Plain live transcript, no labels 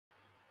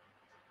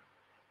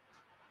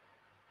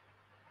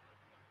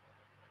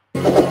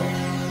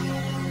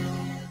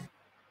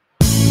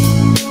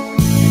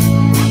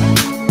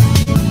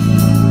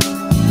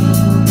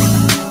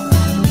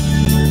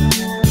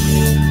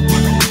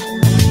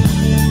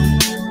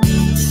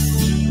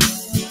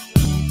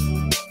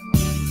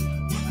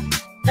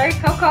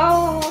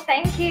Coco.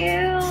 Thank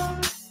you.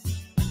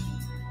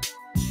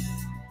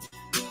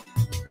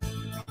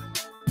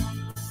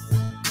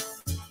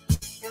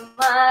 No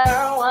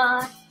matter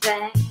what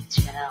they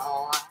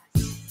tell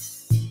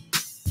us,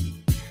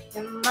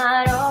 no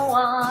matter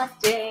what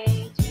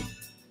they do,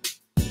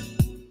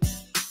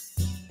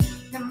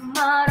 no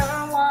matter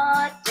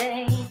what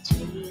they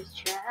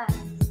teach us,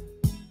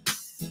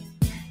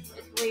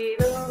 what we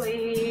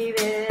believe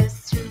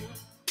is true.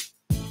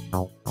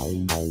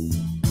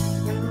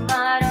 No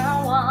matter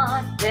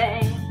what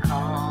they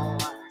call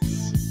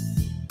us,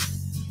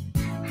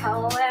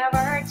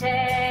 however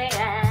they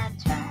attack,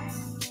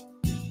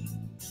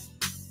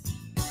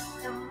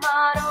 no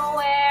matter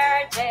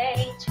where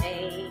they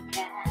take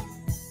us,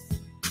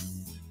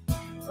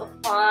 we'll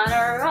find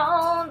our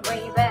own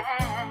way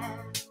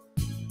back.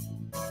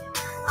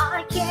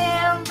 I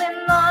can't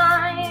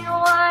deny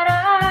what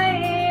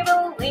I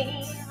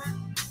believe.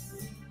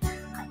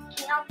 I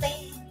can't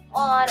be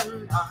what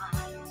I'm not.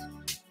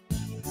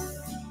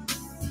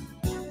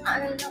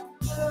 I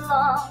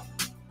love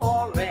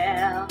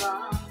forever.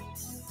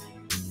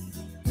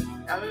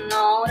 I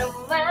know no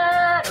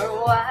matter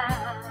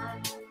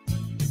what,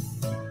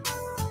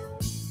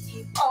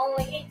 if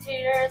only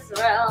tears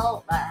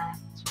will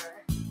laughter,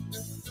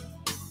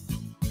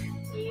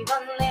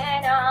 even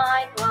when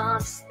I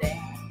was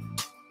there,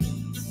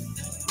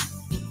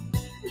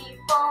 if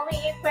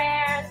only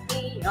prayers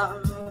be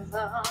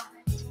answered,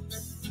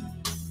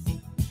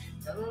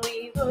 then we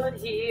would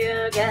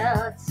hear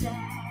God say.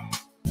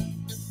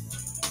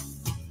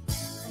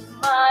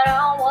 No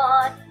matter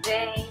what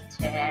they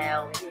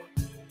tell you,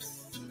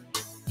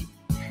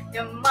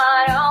 no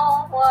matter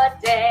what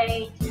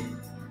they do,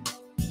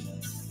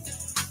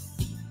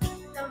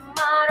 no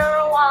matter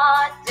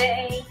what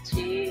they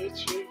teach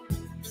you,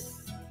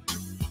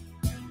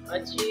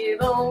 what you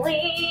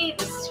believe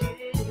is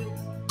true,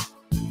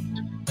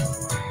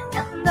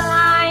 and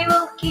I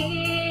will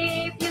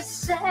keep you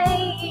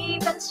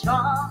safe and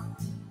strong,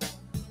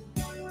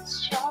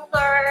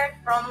 sheltered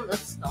from the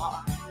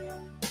storm.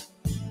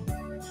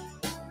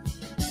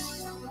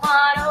 No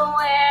matter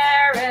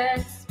where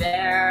it's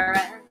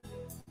barren,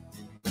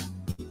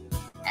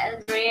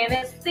 a dream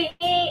is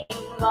being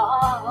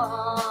born.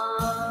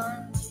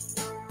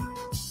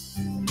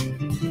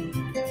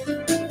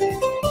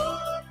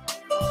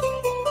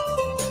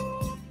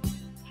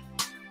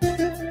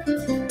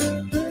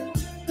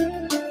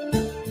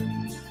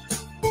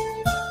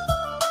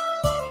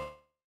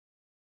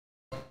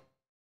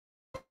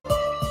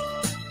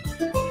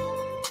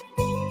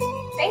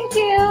 Thank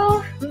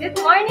you. Good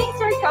morning,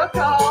 Sir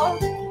Coco.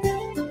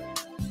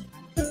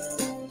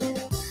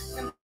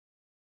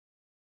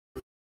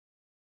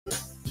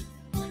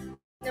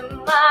 No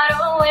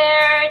matter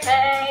where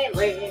they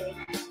live,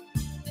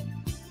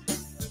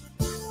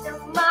 no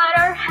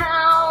matter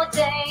how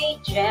they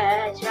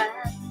judge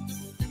us,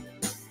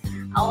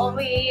 I'll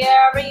be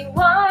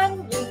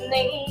everyone you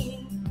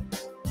need.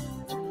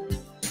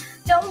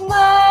 No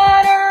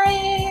matter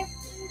if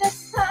the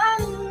sun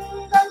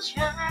don't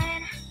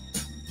shine,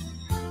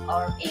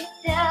 or if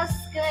the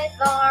skies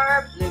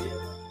are blue,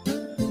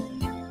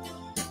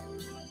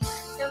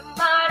 no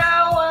matter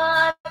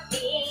what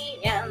the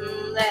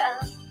end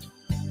is,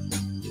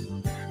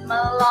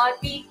 my life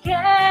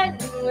began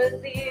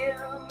with you.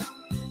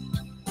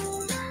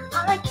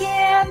 I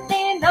can't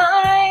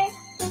deny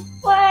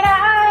what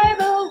I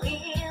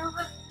believe.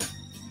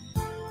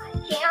 I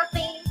can't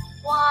be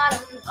what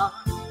I'm not.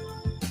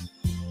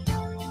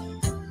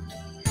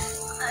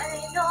 I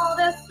know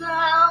this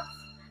love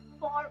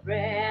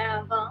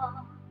forever.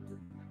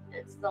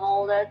 It's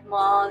all that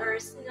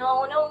matters,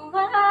 no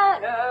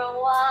matter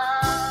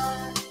what.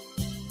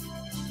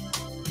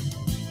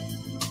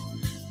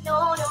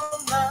 No matter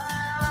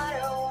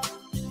what.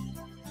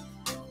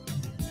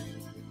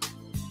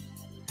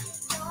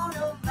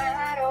 No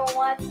matter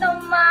what, no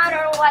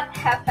matter what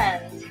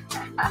happened.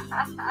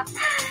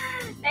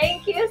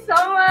 Thank you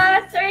so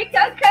much, Sir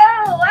Coco.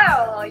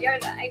 Wow,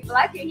 I'm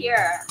glad you're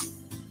here.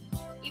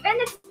 Even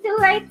it's too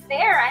late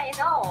there, I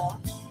know.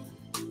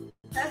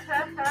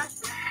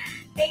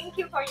 Thank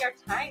you for your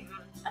time,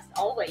 as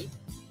always.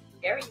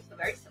 Very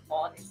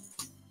supportive.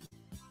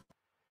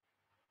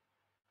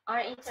 Our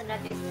internet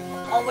is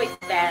always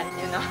bad,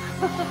 you know.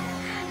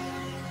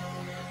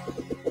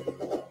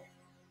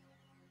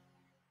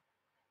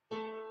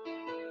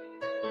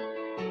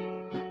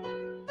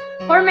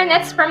 4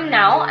 minutes from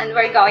now, and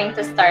we're going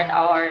to start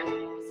our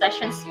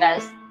Sessions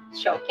Fest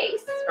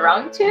showcase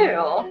round 2.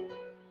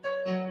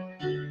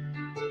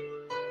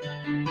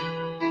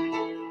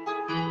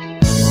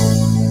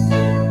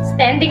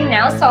 Standing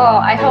now, so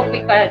I hope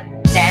we could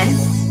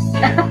dance.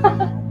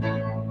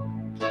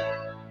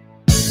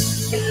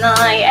 Can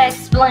I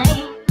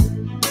explain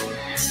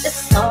the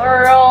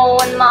sorrow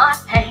and my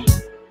pain?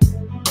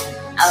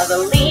 I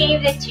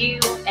believe that you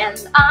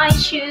and I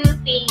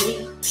should be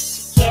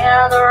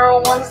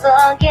together once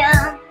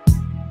again.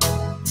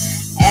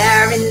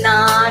 Every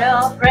night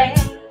I pray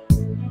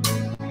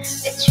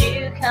that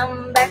you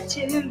come back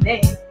to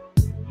me,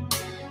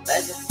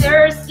 but the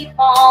tears keep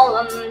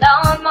falling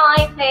down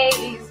my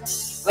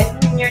face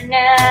when you're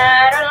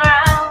not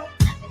around.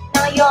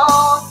 Now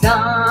you're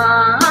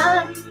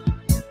gone,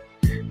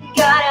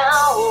 got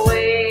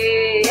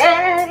away.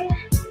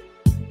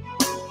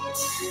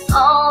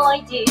 All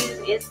I do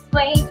is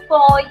wait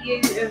for you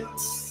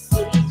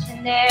each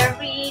and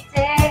every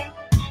day.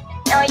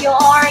 Now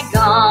you're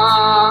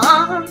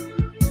gone,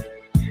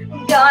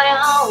 got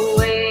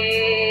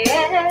away.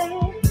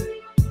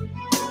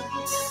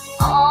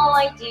 All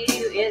I do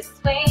is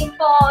wait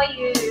for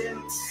you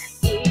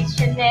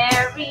each and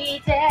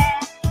every day.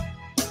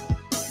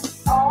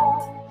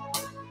 Oh,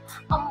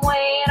 I'm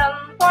waiting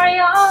for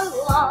your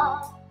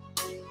love.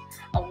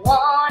 I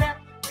wanna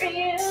know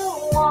you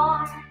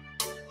are.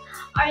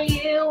 Are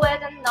you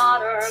with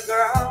another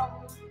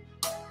girl?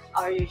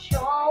 Are you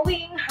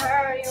showing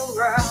her your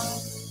world?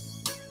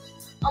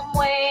 I'm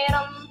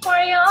waiting for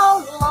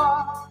your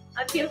love.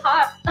 I feel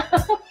hot.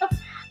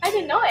 I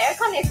don't know,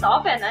 aircon is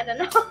open. I don't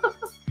know.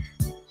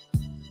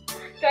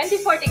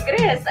 24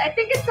 degrees. I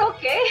think it's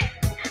okay.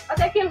 But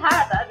I feel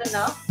hot. I don't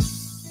know.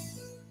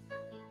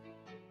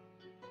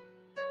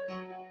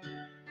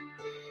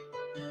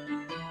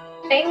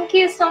 Thank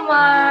you so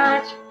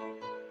much.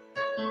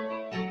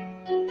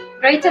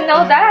 Great to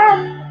know that.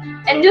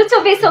 And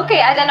YouTube is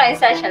okay. I don't know in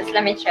sessions.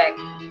 Let me check.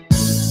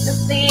 The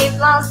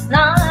sleepless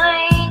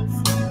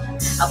nights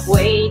I've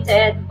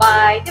waited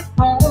by the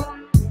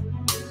phone,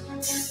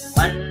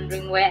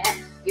 wondering where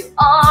you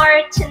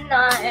are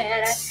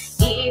tonight.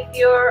 If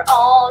you're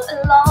all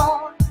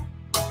alone,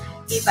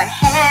 if I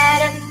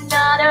had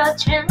another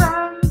chance,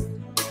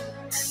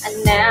 I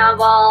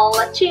never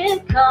let you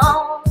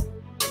go.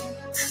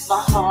 My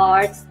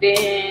heart's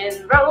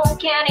been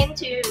broken in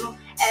two,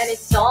 and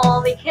it's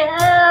all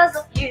because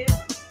of you.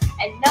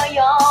 And now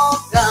you're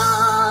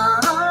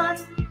gone,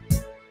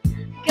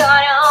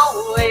 gone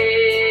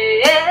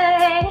away.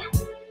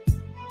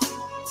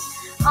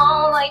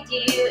 All I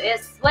do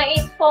is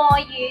wait for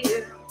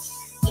you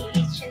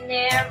each and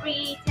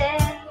every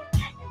day.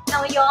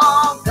 Now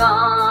you're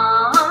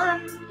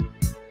gone,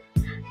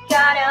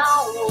 got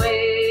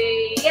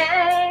away.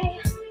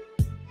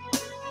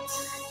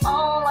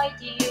 All I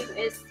do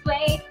is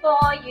wait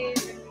for you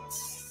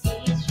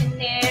each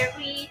and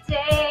every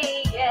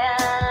day.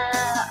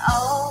 Yeah.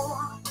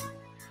 Oh,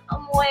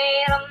 I'm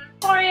waiting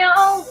for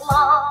your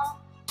love,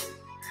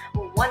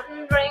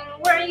 wondering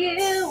where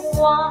you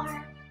are.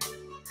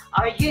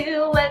 Are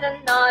you with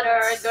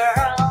another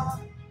girl?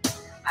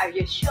 Are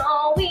you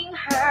showing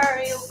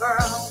her your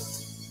world?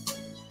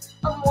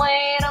 I'm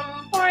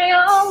waiting for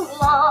your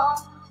love.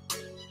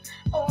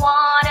 I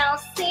wanna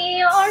see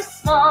your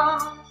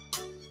smile,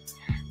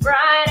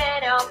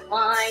 brighten up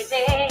my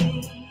day.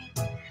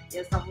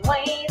 Yes, I'm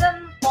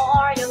waiting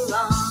for your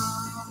love.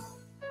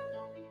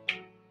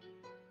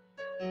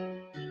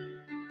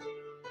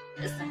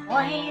 Yes, I'm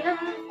waiting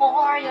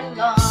for your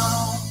love.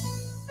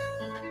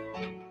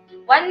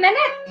 1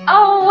 minute?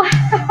 Oh!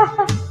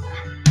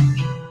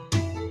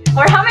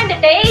 For how many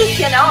days,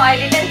 you know, I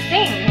didn't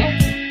sing.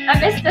 I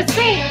missed the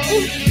sing.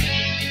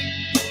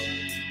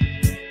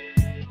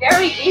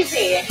 Very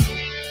busy.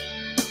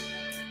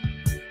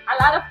 A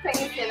lot of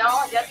things, you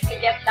know, just to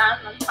get done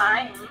on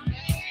time.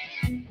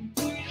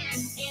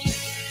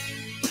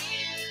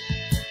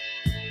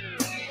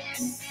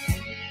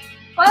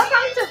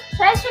 Welcome to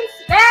Sessions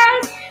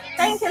Fest.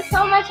 Thank you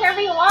so much,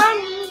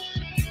 everyone.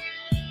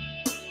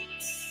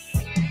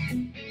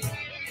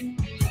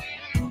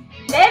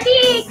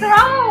 Debbie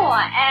Crow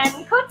and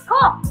Kutko,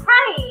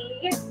 hi.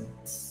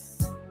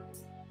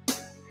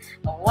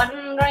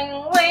 Wondering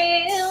where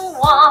you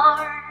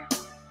are.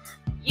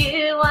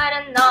 You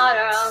and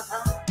another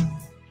girl.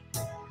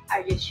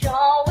 Are you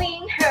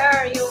showing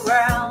her your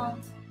world?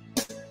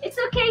 It's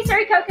okay,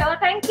 Sir Coco.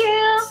 Thank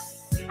you.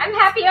 I'm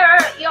happy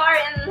you're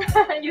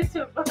in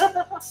YouTube.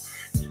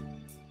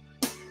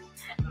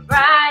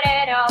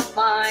 Brighten up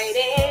my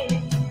day.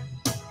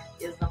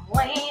 Yes, I'm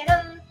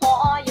waiting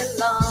for your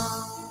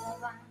love.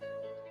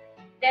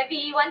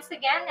 Debbie once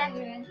again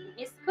and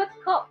Miss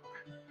Kutko.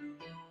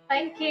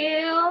 Thank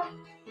you.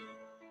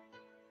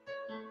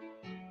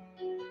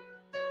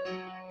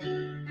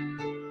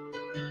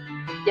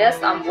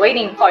 Yes, I'm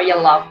waiting for your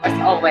love as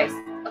always.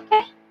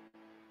 Okay.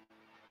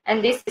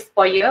 And this is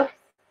for you,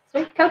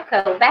 Sweet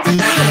Coco, best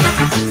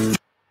friend.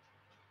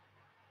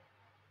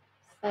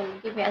 So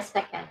give me a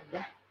second.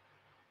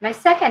 My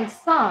second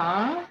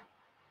song,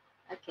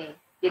 okay,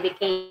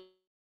 dedicated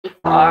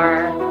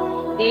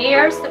for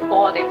dear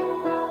supportive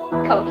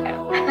Coco.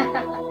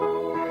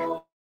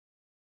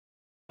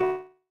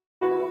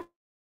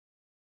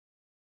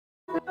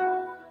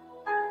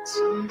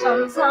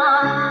 Sometimes I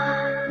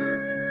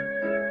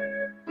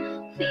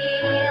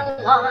feel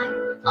like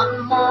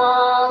I'm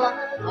all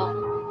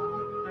alone,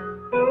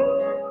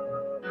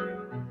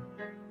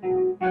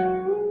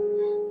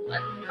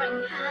 wondering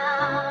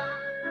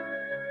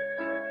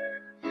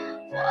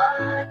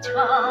what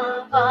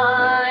have I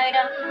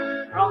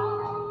done wrong.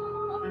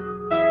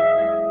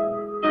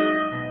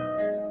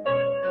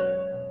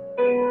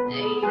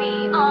 Maybe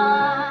I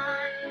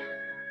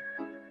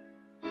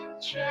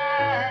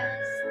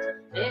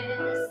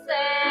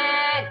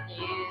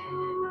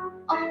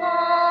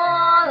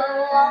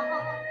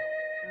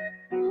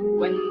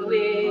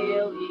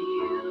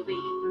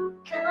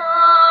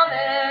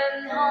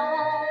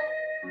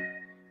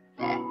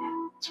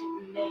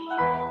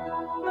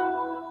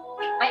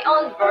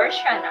own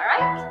version,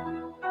 alright?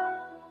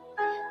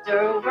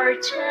 There were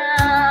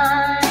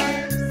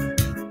times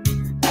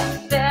I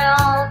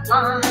felt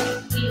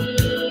like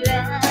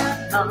giving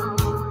up.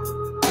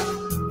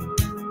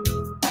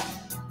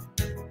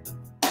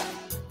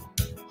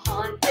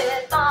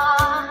 Haunted by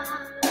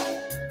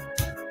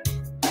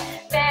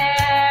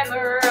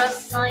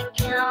memories I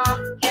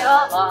can't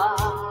give up.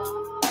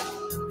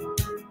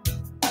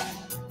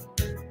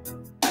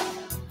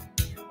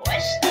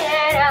 Wish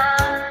that I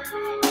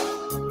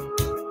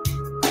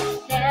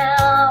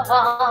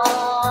never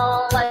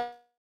let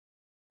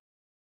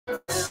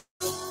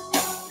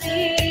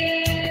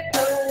sleep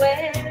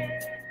away.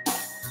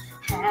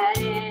 Had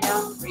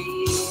enough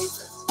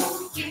reasons for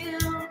you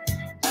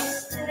to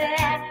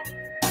stay.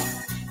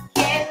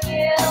 Can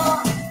you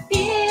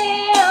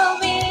feel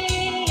me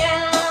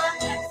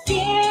and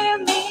see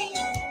me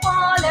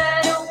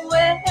falling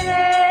away?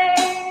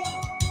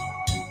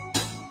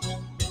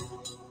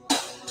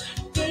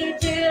 Did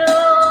you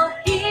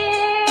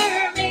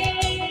hear me?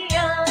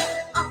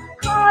 I'm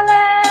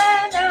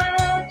calling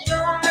out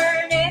your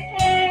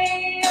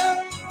name.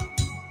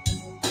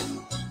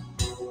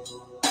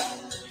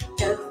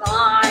 'Cause I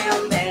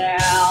am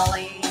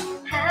barely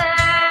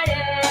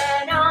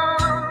headed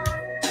on.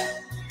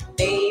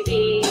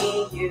 Baby,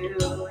 you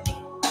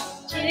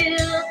need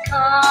to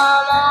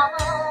come on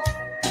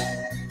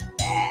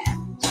back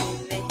to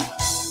me.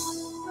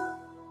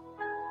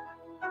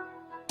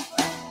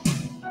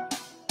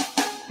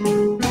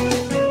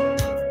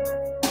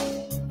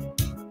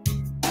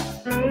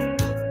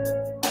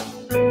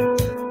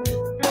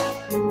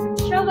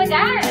 Show a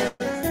dance.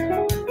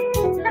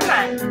 Come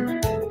on,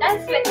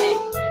 dance with me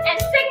and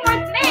sing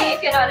with me if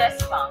you know this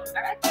song,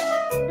 alright?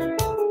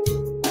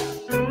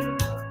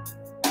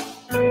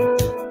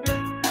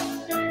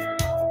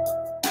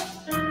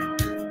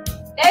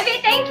 Baby,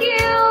 thank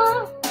you.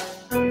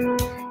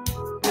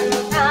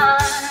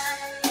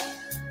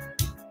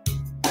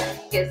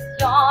 Cause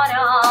you're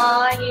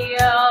not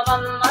here by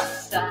my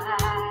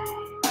side.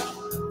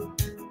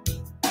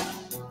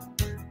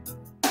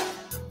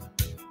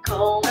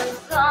 Cold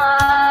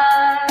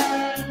inside,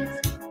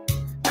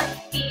 I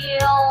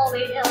feel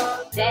it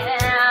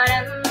down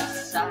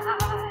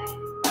inside.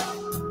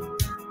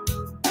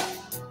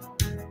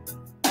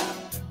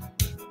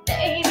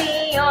 Baby,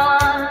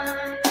 you're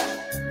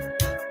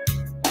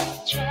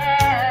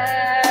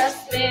just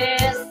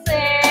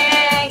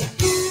missing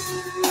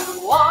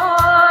you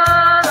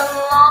all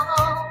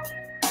along.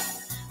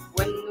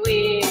 When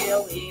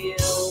will you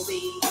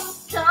be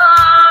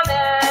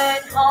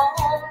coming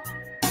home?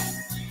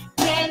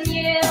 Can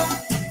you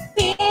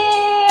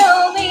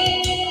feel me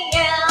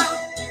and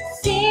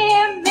see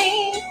me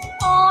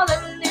all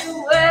in the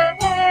way?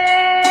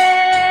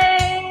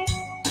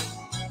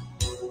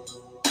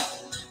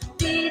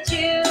 Did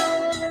you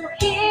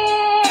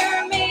hear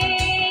me?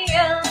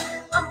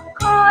 I'm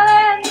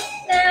calling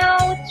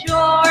out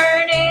your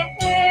name.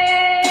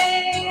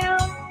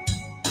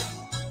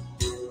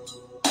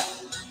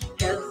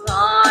 'Cause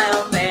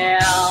I'm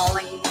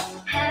barely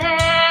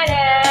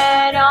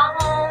headed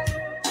on.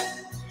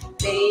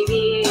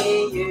 Baby,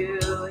 you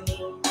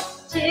need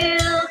to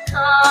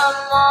come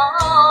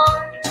on.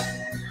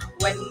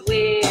 When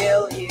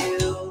will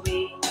you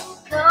be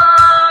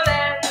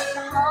coming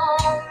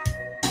home?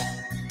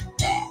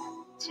 Back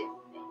to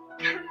me.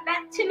 Come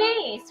back to me,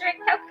 Sir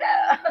Coco.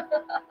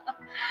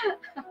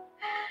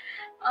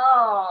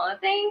 Oh,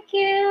 thank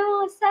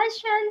you,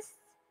 Sessions.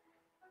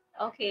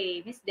 Okay,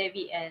 Miss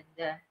Debbie and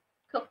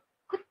Kutko.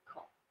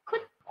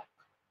 Kutko.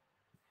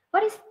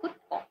 What is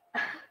Kutko?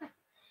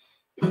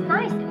 It's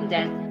nice, isn't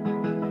it?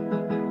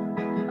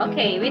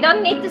 Okay, we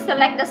don't need to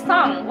select the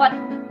song. What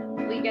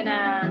we're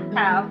gonna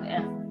have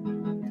is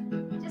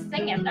just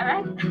sing it,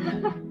 alright?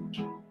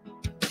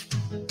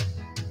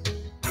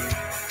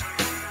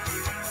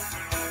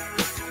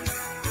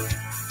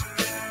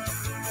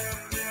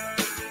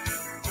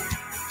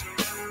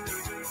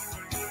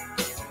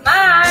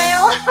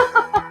 Smile.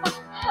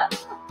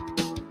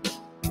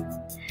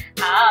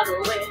 I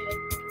believe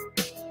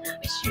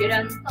we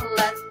shouldn't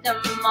let the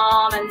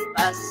moment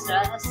pass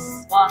us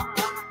by.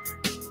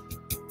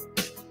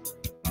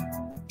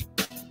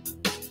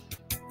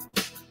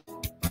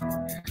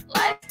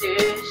 Let's do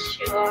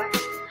sure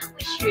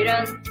we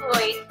shouldn't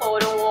wait for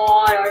the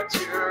water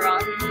to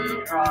run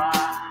dry.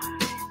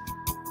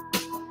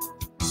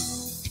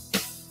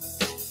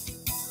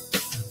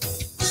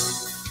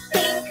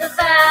 Think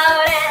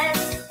about it,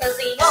 'cause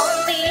we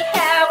only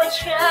have one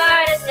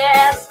shot at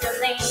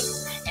destiny,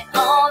 and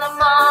all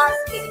I'm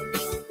asking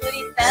would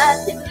it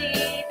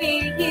possibly be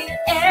you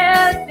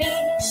and me.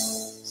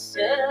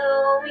 So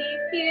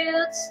if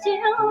you'd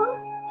still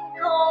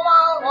go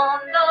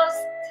along those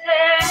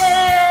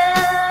steps,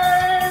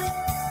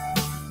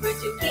 would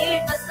you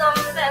give us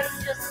something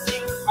just to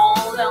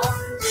hold on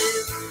to?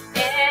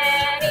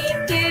 And if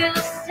you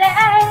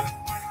say,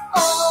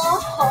 oh,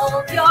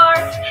 hold your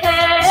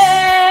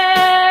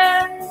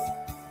hand,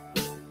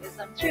 'cause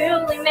I'm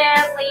truly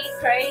madly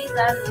crazy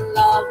in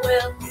love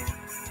with you.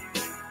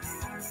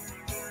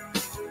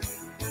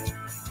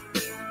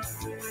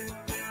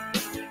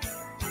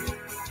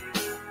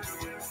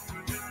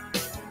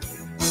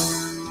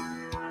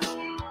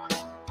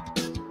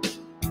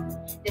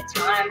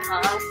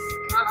 has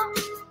come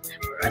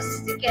for us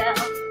to go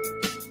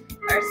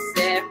our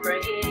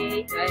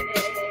separate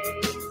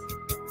ways.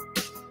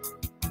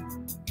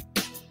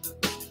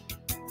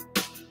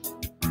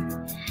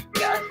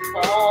 Got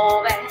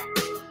forward,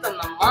 but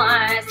my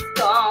mind's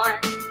gone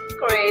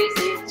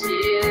crazy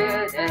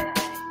today.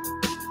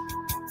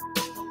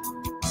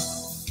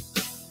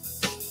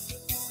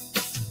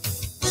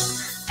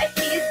 I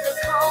feel so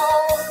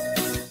cold,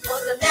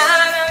 was the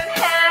night I'm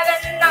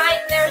having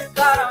nightmares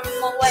got on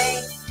my way.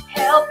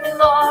 Help me,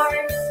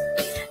 Lord.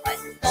 I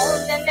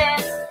told them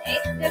that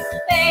it could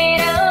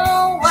fade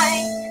away.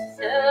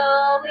 So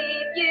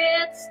if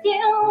you'd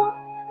still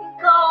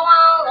go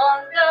on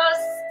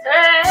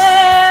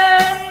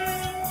understand,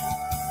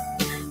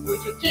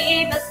 would you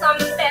give me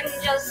something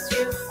just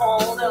to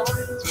hold on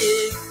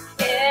to?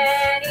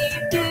 And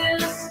if you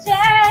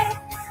stay,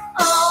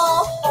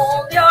 I'll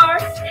hold your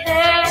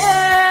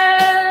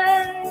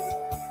hand.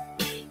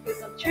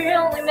 'Cause I'm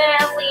truly,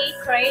 madly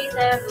crazy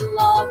in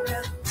love.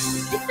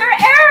 Mr.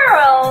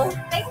 Errol,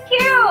 thank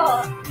you.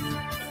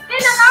 It's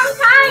been a long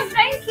time,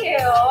 thank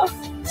you.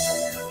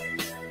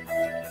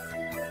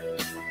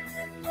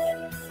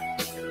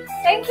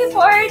 Thank you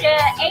for the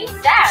ate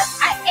that.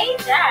 I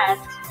ate that.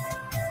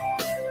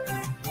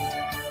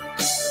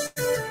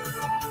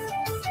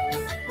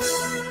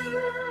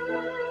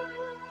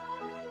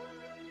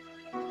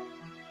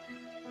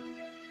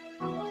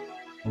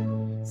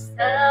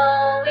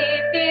 So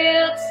if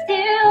you'd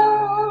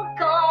still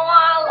go,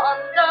 I'll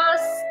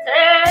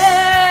understand.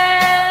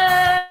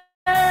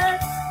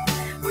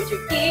 Would you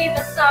give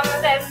us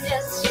something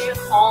just to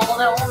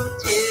hold on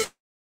to?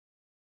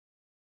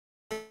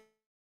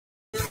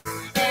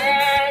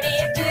 And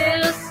if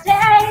you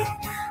stay,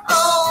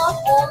 I'll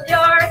hold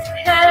your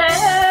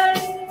hand.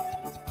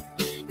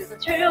 'Cause I'm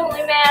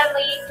truly,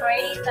 madly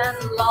crazy and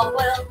love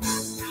will.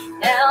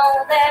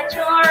 Now that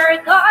you're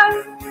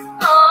gone,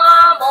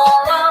 I'm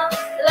all alone.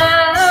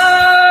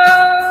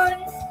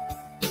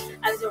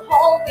 I'm so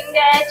hoping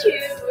that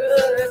you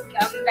would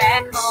come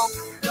back home.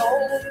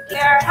 Don't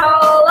care how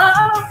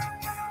long,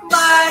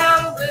 but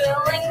I'm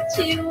willing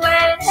to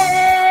wait.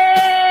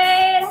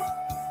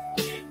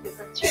 'Cause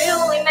I'm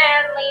truly,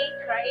 madly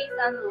crazy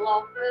and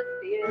love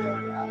with you. I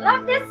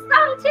love this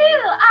song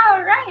too.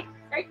 All right,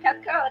 Sir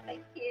Coco,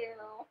 thank you.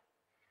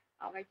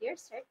 Our dear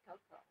Sir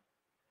Coco.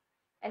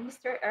 And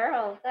Mr.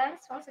 Earl,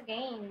 thanks once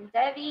again.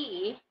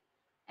 Debbie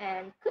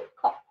and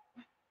Cook.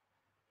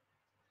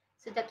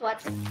 So that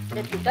was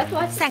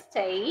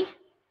stay.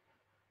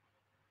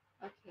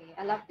 Okay,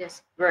 I love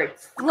this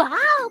birds.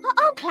 Wow,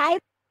 okay.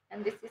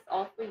 And this is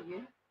all for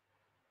you.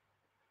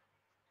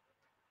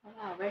 Oh,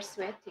 wow, we're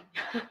sweating.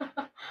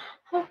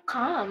 How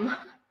come?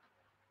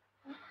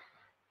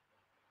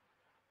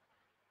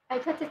 I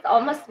thought it's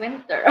almost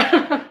winter.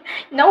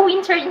 No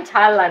winter in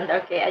Thailand.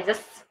 Okay, I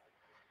just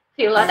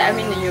feel like I'm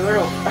in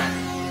Europe.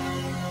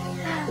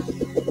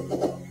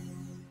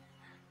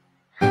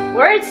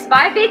 Words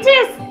by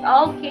BTS.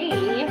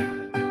 Okay.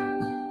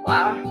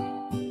 Wow.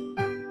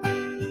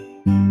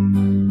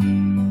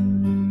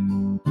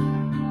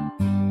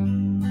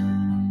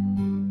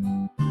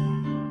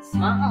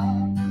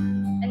 Smile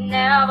and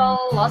never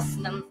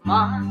lost them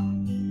smile.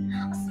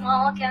 A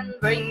smile can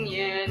bring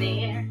you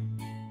near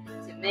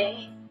to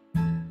me.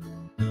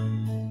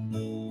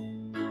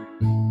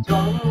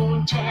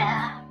 Don't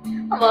chat,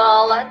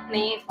 well let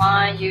me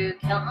find you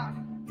come.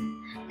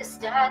 'Cause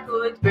that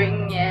would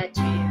bring a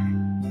tear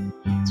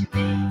to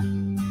me.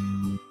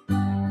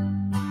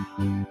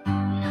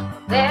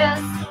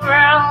 This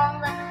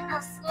world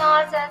has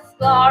lost its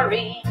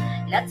glory.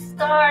 Let's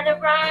start a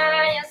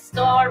brand new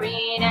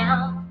story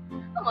now,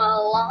 my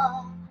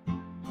love.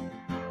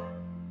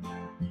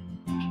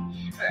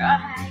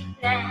 Right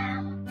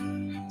now,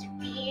 to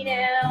be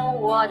there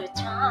what a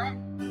time.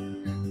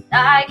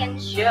 I can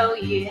show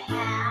you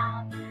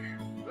how.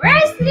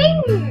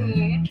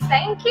 Wrestling,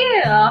 thank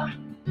you.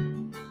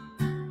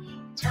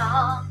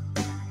 Talk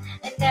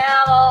and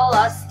never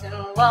lost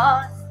and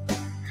lost.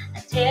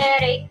 I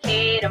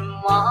dedicate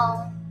them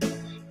all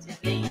to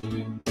me.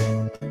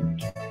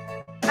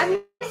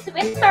 I miss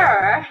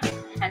winter,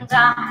 and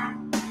I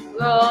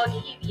will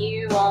give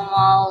you all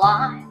my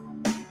life.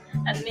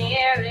 And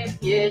merely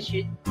if you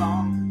should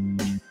come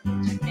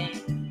to me.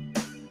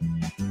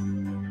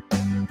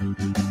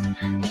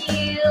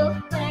 You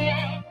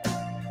think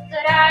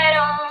that I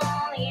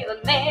don't even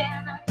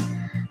mean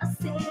a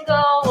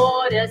single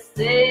word I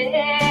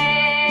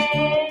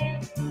say.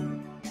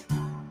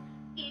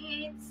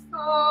 It's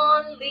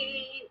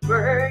only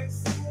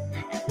words,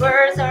 and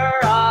words are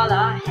all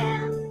I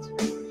have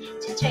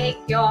to take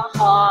your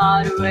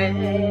heart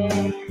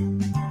away.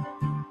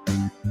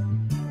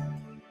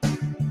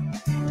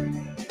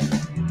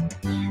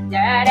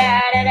 Da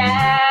da da da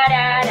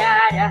da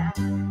da da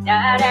da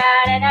da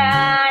da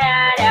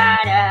da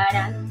da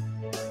da.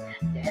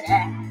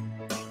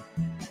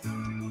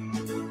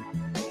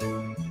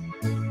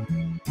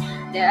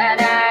 Da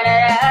da da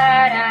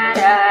da da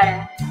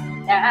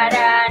da da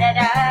da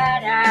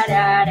da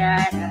da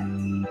da da.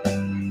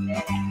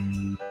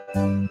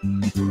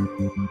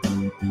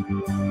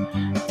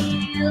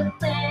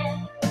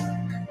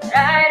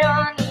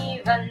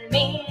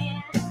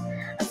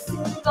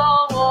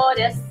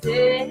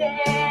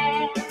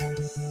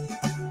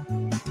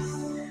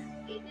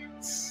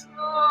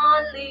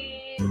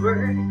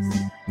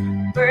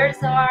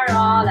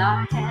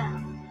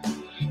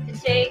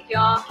 take your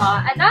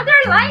heart. Another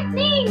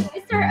lightning,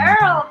 Mr.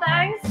 Earl,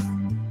 thanks.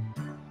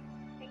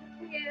 Thank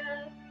you.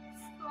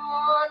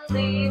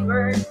 Only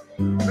words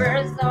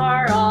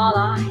are all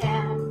I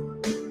have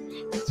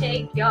to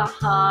take your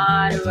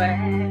heart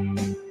away.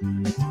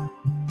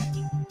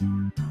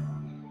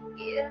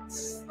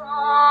 It's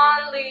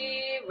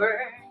only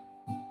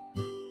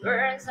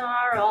words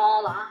are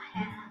all I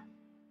have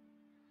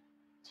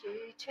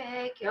to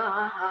take your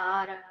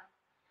heart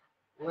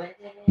away.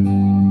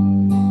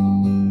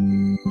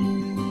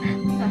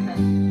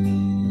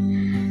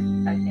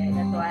 Okay,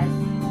 that was,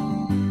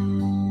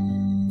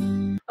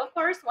 of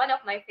course, one of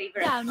my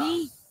favorite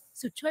songs.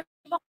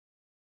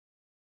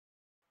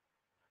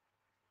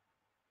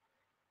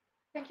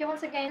 Thank you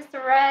once again,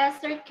 Mr. Rez,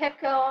 Mr.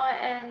 Keko,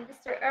 and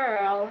Mr.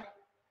 Earl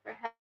for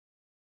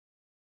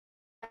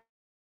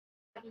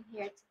having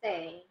here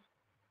today.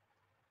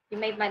 You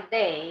made my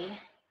day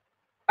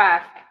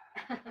perfect.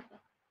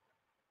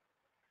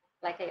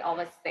 Like I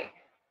always say.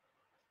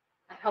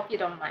 I hope you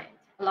don't mind.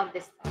 I love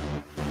this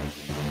song.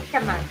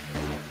 Come on.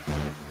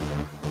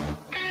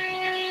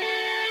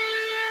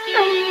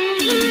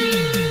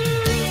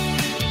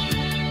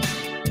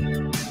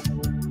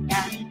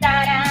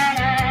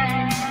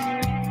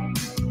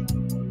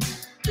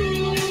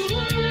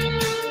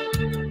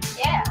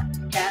 Yeah.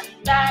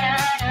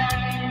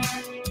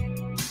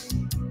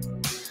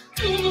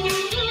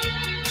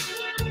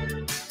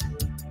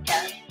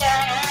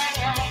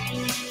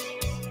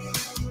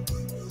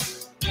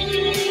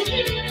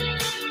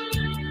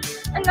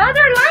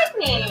 Another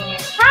lightning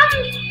from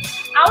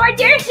our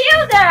dear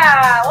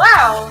Hilda.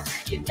 Wow,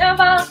 you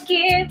never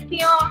give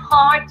your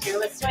heart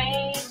to a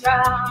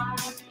stranger,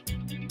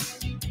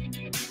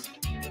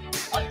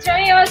 or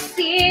turn your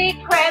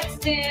secrets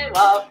to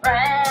a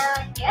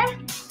friend. Yeah.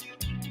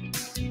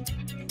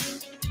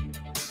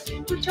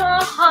 Put your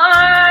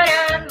heart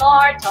in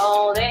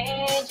mortal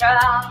danger.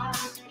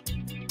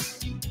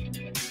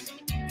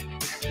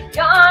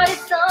 God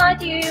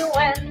inside you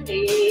in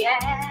the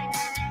end.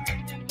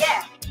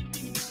 Yeah.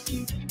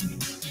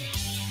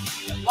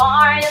 The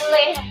more you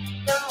live,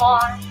 the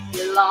more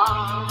you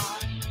love.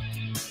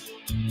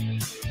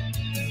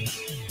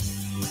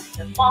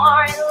 The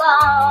more you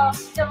love,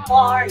 the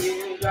more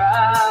you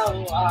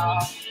grow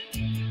up.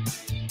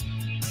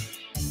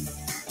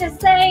 They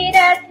say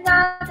that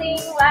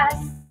nothing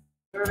lasts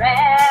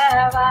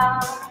forever.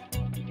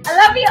 I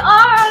love you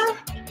all.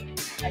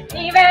 And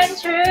even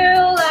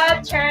true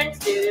love turns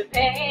to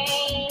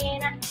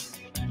pain.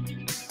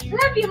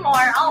 Love you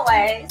more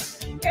always.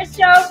 Here's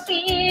your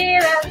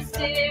feelings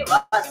to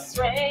a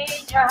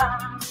stranger.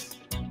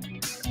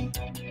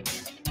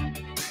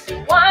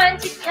 You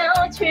want to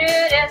come through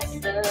this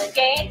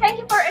again. Thank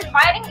you for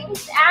inviting me,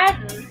 Miss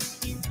Anne.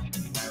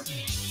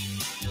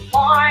 The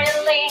more you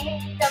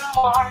live, the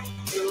more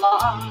you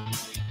love.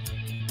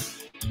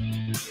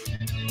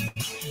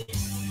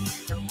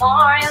 The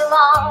more you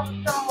love,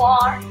 the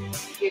more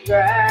you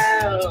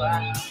grow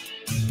up.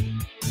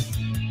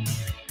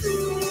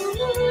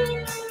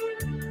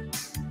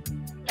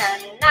 Na,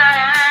 na,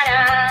 na.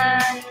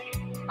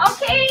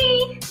 Okay,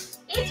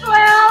 eat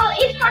well,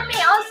 eat for me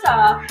also.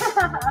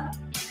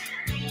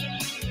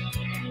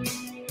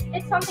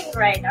 It's something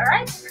great,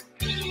 alright?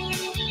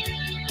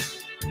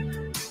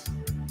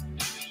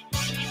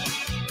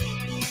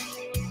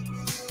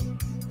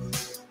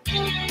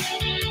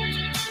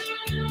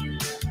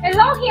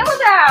 Hello,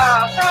 Hilda,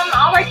 from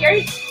our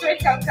dear Sweet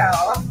Coco.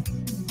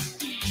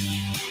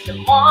 The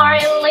more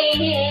you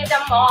live, the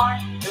more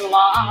you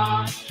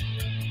love.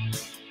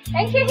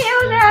 Thank you,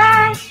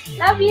 Hilda.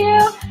 Love you.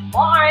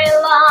 More you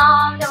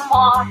love, the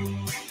more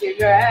you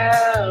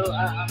grow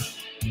up.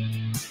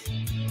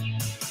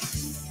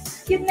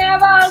 You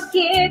never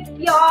give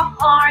your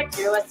heart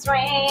to a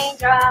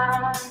stranger.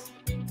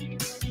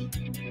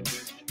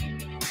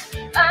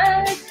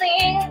 Only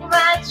thing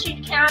that you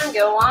can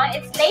go on,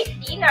 it's late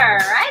dinner,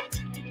 right?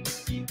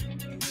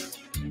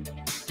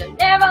 You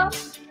never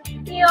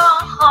give your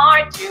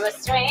heart to a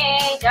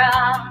stranger.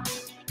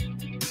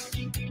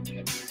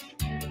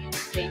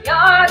 They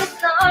are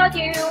not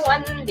you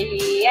in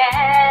the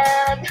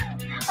end.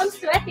 I'm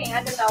sweating,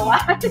 I don't know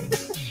why.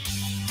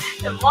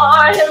 The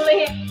more you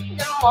live,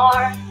 the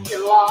more you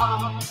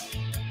love.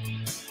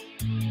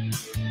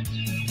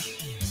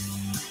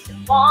 The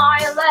more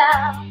you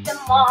love, the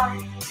more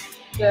you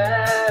go.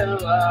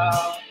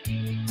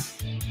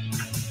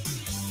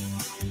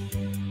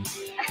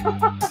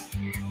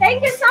 Thank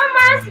you so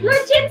much,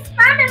 Blue Jeans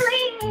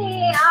family.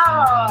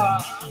 Oh.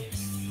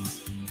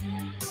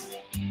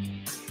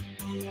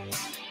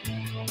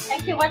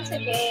 Thank you once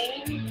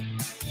again.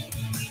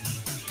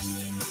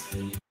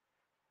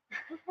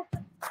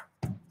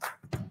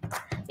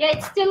 Yeah,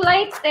 it's too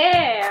late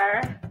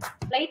there.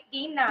 Late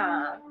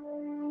dinner.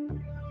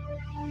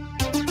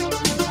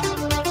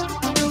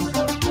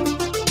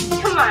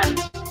 Come on.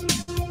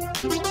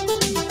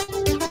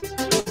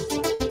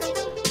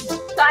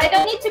 So I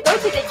don't need to go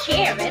to the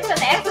gym. It's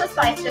an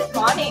exercise this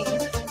morning.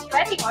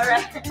 Sweating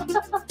already.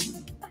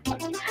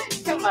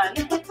 Come on.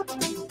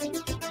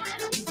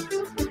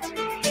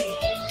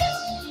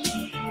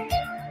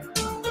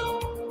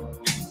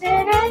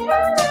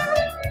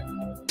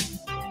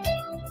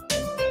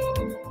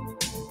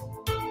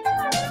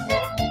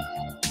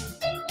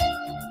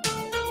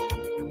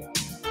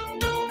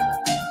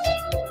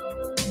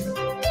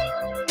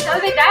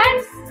 Shall we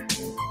dance?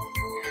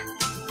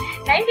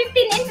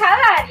 9:15 in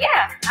Thailand.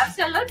 Yeah,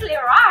 absolutely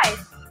right.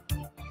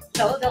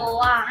 So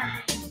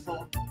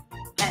delightful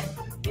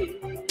and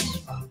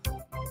beautiful.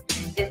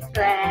 This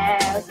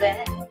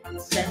pleasant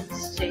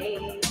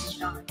sensation,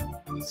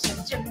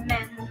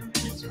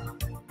 sentimental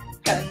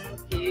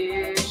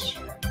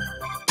confusion.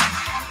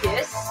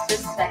 Used to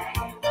say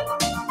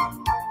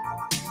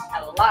I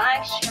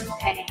like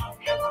champagne.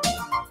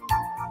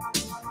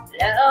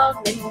 Love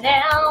me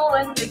now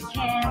when we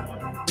can.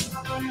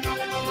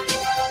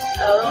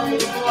 Oh,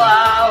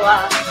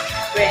 wow,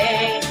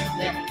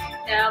 crazy.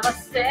 Never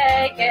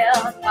say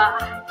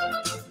goodbye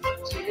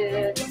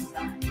to the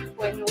sun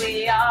when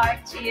we are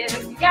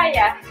together.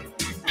 Yeah.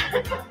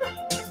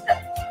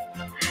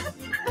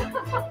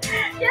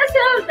 Yes,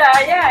 Hilda.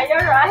 Yeah,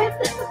 you're right.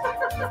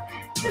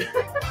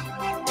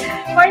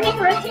 Morning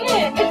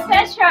routine, good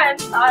session,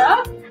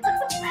 Sarah.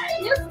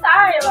 New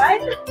style,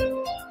 right?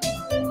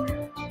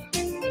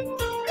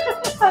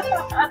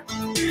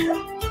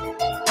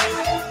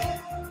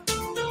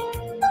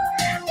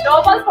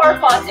 Double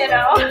purpose, you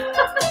know.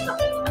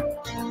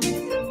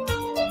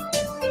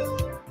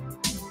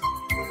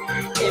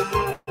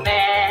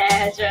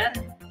 Imagine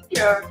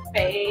your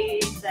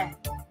face and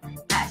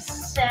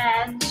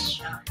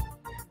ascension,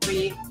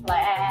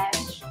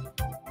 reflection,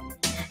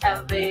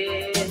 and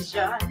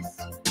visions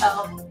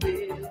of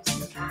blue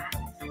skies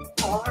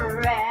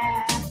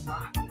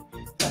forever.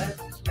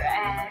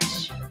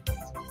 Distractions.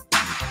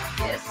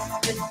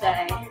 Used to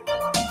say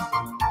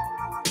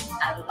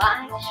I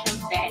like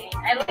champagne.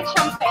 I like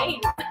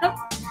champagne.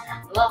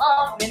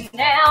 Love me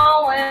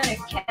now when I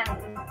can.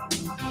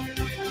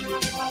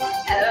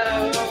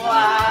 Oh,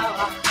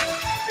 wow.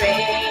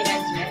 Rain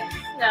and day.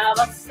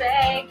 Never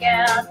say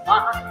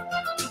goodbye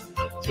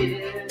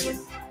to the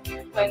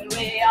sun when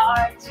we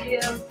are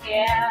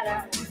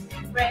together.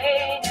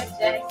 Rain and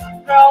day.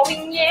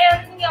 Growing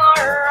in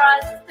your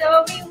eyes.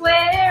 Tell me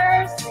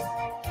where's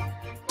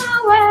my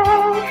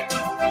way.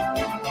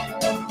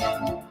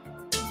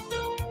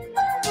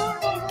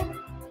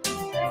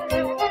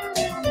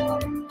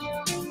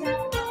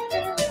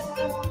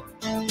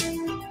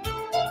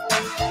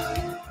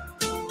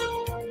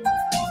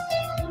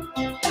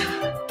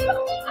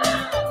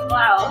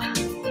 Wow.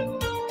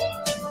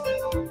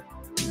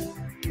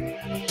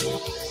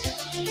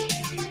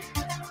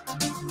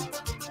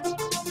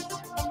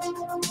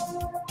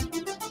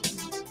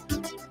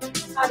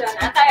 Hold on,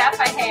 I'll tie up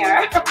my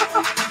hair.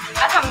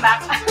 I'll come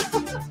back.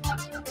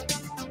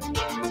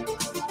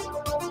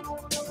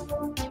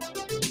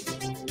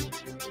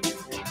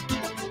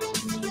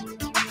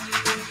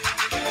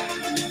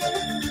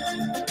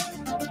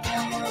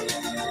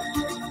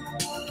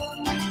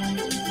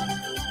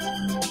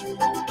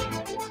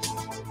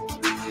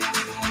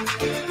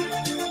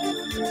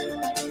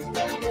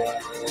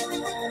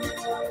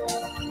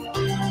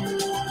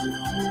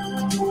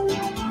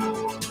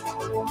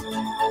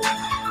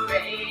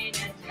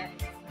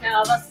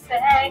 Never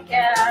say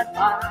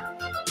goodbye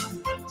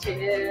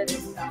to the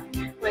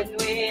sun when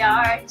we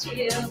are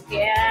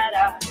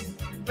together.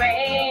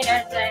 Rain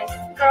and days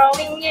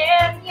growing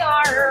in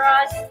your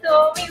eyes.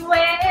 Tell me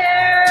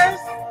where's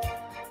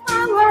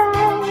my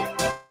way.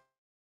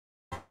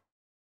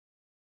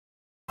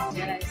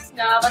 Just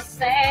never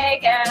say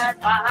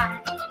goodbye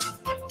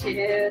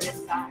to the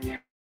sun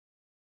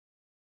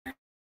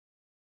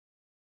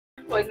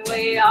when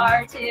we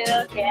are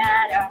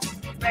together.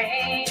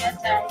 Rain and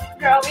days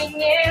growing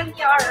in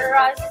your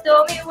eyes.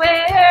 Tell me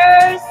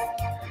where's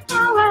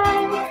my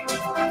way.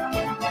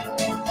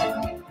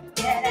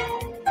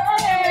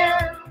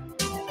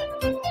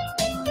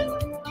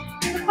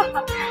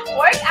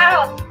 Work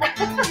out.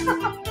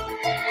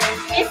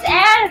 Miss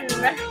Anne.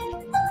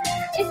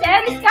 Miss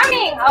Anne is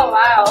coming. Oh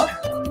wow.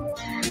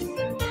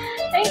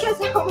 Thank you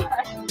so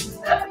much.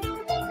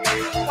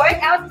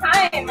 Workout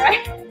time,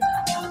 right?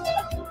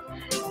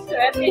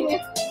 Sweating.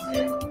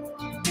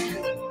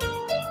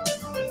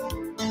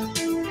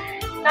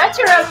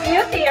 Natural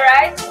beauty,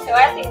 right?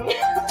 Sweating.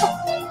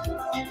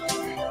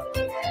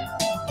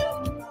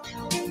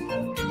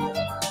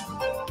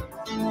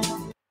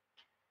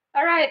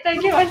 All right,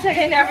 thank you once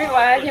again,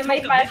 everyone. You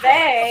made my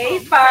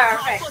day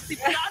perfect.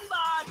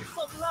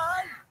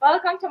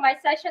 Welcome to my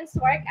sessions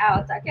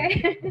workout,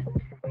 okay?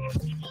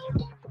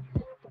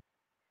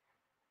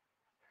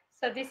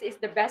 So this is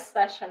the best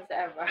sessions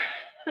ever.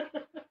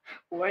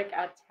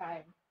 Workout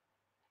time.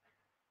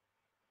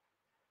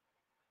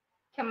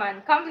 Come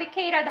on,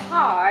 complicated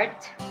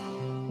heart.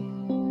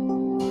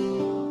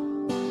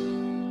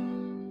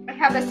 I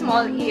have a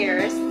small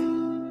ears.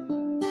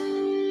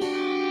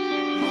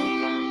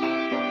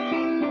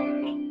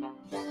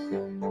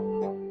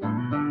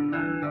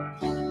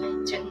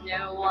 Don't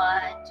know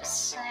what to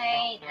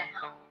say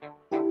now.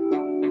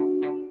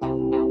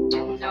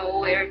 Don't know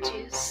where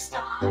to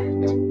start. I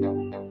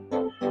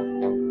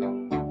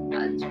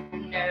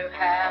don't know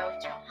how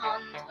to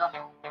handle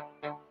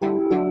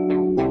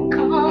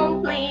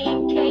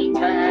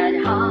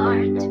complicated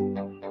heart.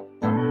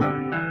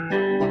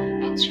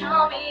 You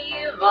tell me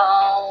you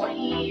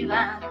believe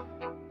in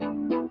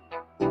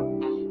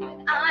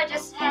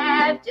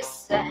have to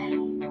say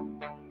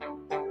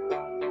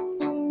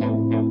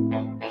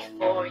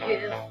before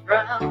you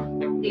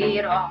throw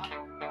it all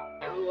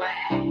away.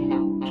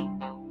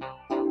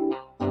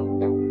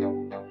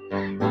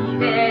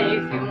 Even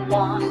if you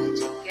want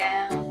to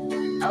get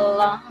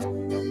along,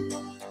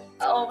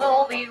 I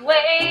will be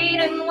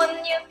waiting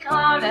when you're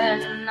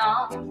coming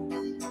on.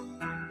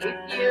 If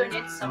you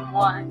need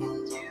someone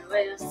to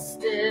ease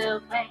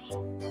the pain,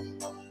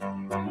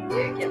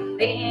 you can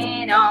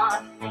lean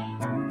on me.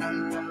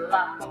 The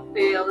love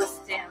will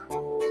still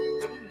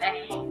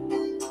remain.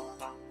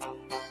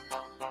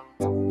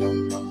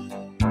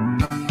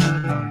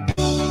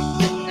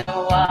 You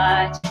know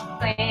what you're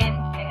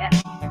thinking.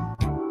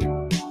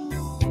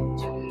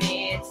 To me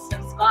it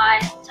seems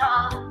quite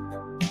tough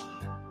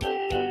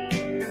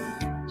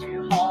to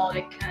hold a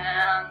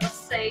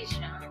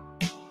conversation.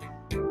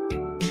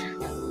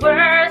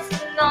 Words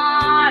are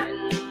not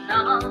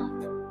enough.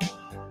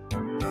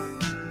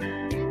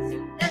 So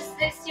this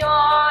is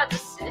your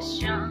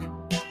decision,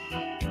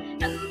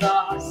 and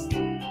thus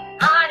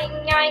nothing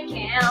I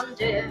can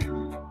do.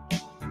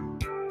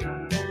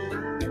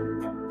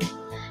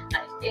 I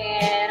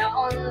can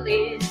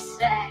only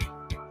say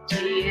to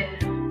you,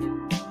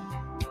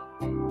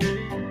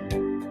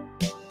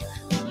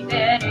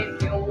 even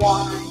if you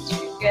want to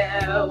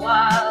go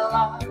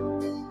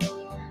alone,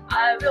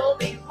 I will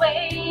be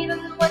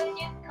waiting when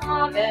you're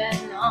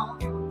coming home.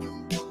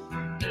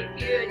 If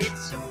you need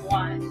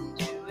someone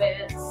to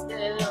ease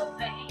the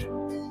pain,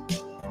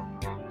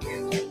 you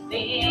can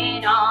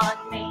lean on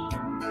me.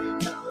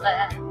 The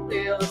love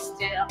will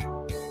still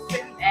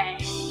remain.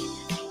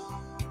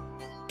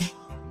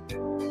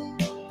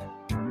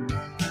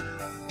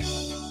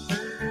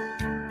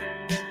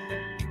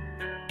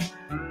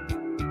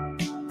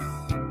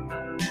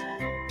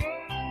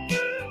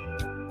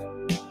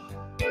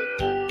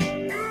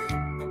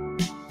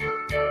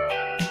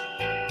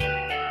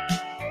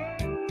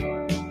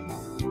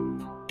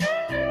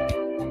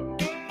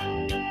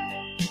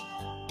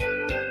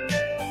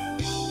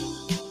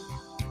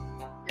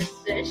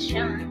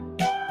 Decision,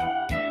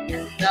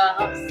 and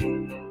thus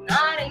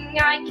nothing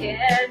I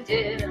can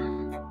do.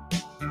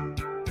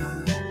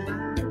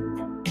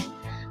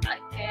 I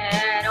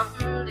can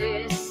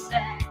only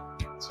say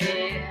to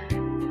you,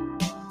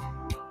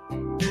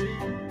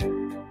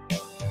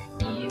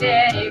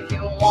 even if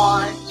you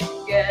want to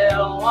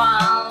go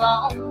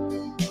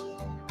alone,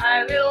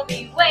 I will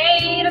be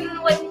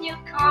waiting when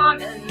you're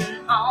coming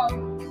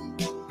home.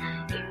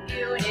 If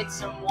you need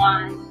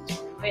someone to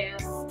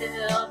ease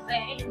the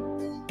pain,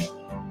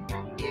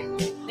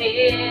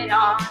 lean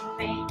on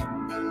me,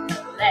 the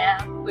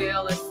love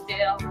will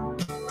still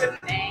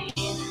remain.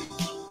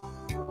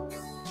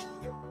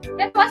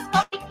 That was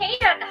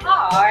complicated,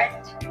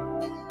 heart.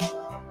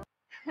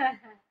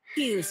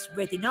 Use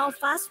retinol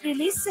fast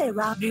release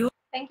serum.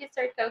 Thank you,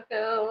 Sir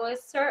Coco,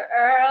 Sir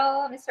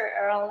Earl, Mr.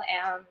 Earl,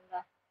 and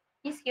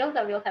Miss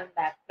Hilda will come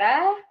back.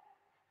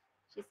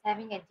 She's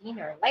having a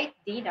dinner, light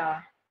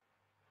dinner.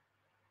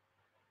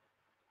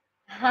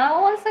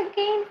 Once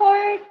again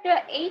for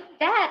the 8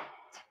 that.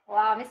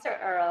 Wow, Mr.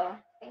 Earl,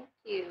 thank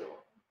you.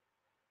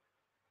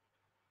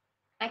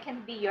 I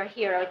can be your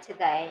hero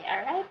today,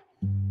 alright?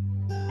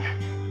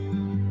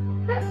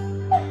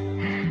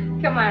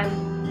 Come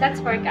on,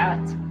 let's work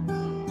out.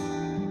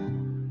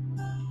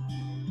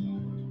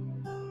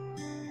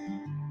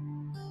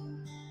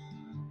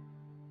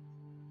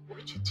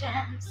 Would you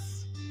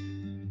dance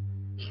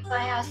if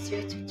I asked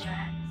you to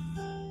dance?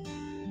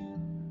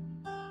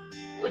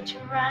 Would you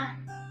run,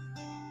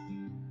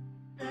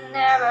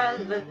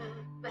 never look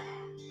back?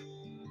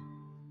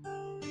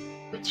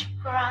 Would you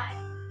cry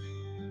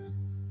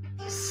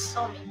if you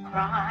saw me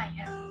crying?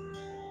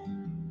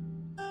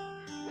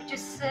 Would you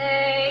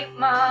save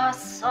my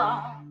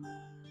soul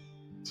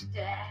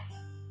today?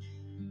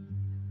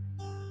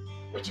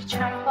 Would you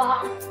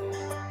tremble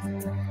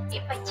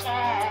if I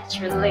touch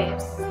your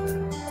lips?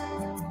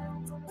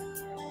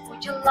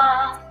 Would you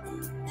laugh?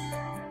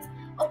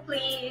 Oh,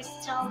 please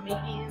tell me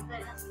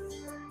this.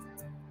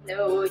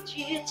 No, would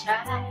you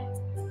try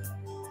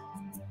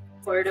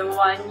for the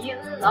one you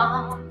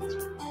loved?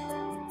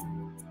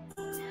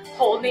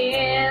 Hold me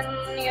in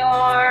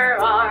your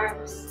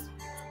arms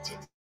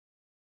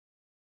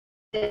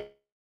today.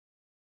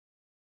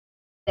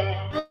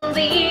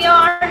 Be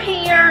your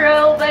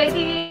hero,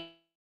 baby.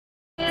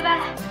 I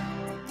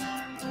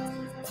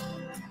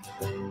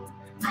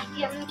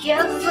can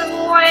kiss the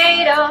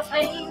weight of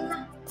pain.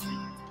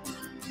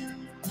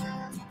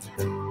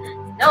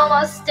 No,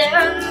 I'll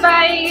stand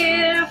by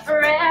you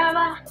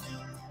forever.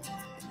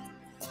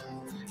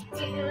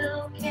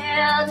 You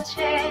can't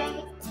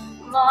take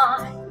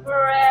my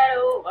breath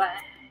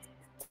away.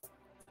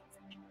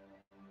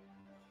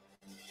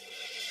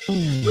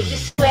 Would you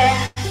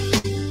swear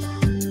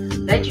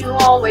that you'll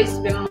always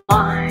be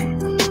mine?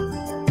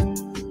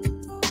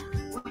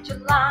 Would you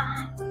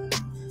lie?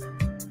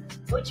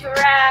 Would you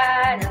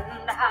ride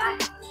and die?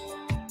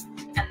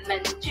 And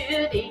then to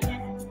the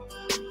end,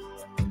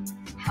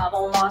 have I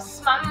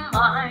lost my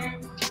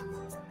mind?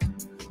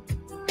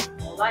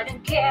 Well, I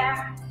don't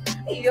care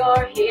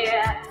you're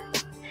here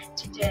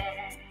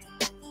today.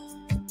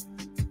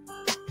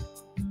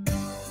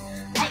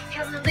 I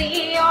can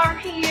be your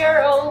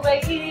hero,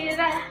 baby.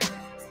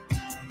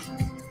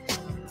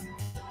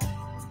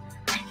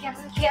 I can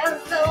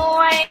kiss the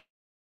way.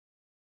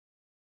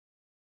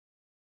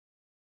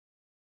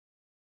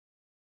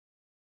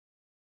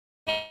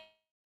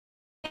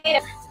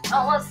 I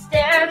will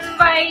stand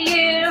by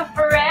you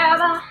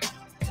forever.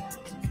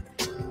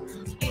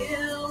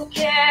 You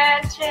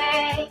can't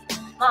take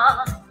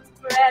my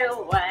breath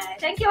away.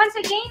 Thank you once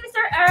again,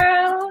 Mr.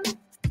 Earl.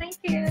 Thank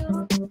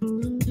you.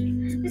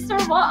 Mr.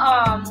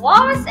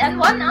 Was and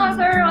one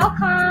other,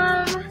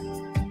 welcome.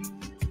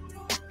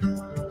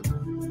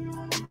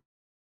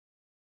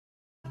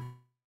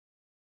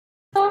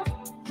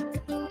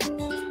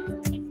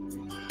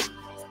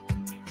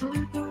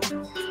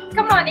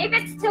 Come on, if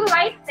it's too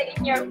light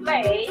in your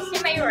place,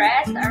 you may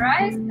rest,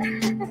 alright?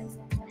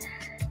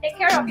 Take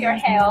care of your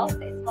health,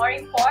 it's more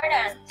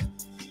important.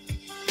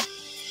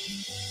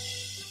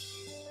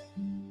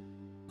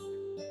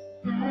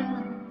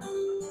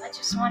 I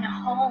just want to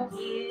hold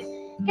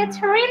you.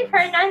 Catherine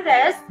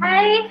Fernandez,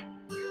 hi.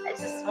 I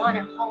just want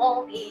to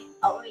hold you.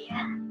 Oh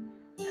yeah, I'm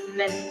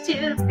meant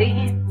to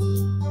be.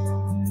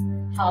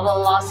 How I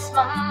lost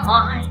my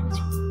mind.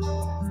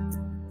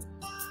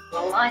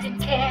 Well, I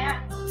didn't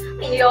care.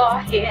 You're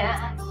here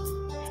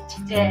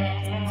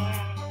today.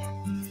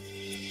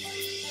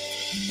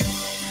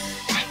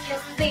 I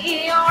can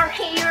be your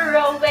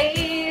hero,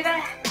 baby.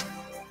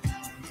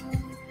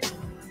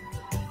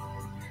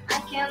 I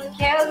can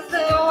kiss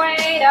the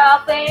weight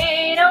of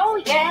pain, oh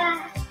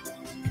yeah.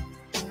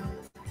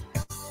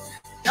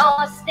 No,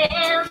 I'll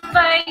stand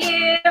by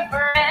you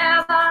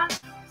forever.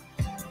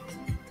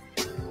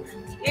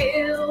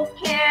 You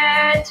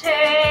can't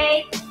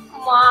take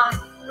my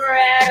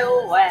breath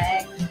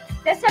away.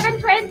 The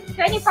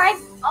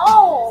 7:25.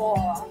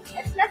 Oh,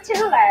 it's not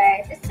too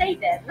late. Just say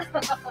that.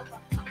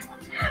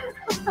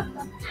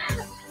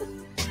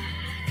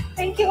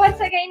 Thank you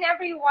once again,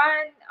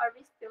 everyone. Are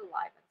we still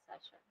live in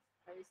session?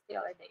 Are we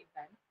still in the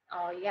event?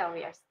 Oh yeah,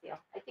 we are still.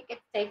 I think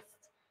it takes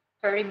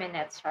 30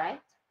 minutes,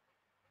 right?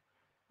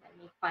 Let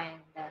me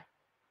find the.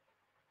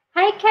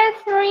 Hi,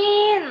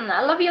 Catherine.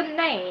 I love your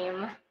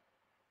name.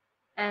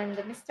 And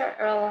Mr.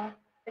 Earl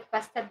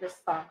requested this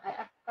song.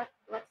 I forgot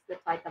what's the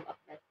title of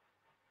it.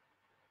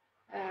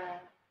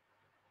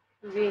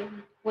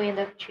 Wind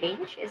of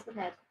Change, isn't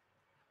it?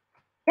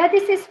 Yeah,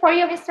 this is for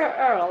you, Mr.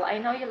 Earl. I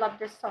know you love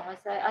this song,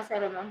 as I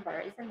remember,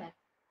 isn't it?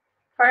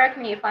 Correct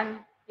me if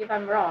I'm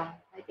wrong.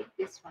 I think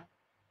this one,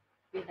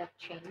 Wind of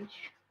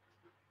Change.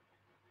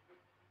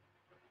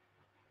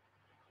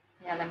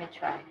 Yeah, let me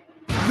try.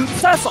 ลู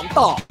ซ่า2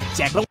 ต่อแจ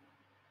กรางวัล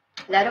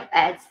A lot of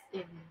ads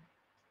in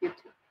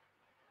YouTube.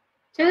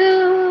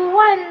 2,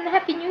 1,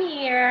 Happy New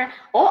Year.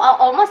 Oh,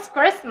 almost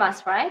Christmas,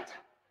 right?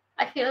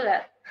 I feel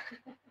that.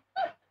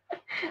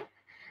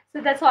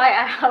 So that's why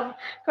I have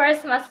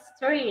Christmas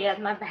tree at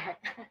my back.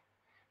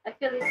 I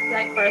feel it's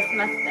like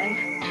Christmas thing.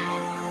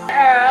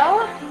 Earl.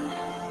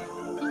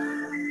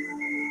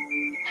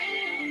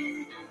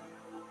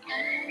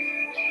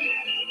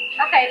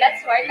 Okay,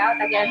 let's work out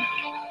again.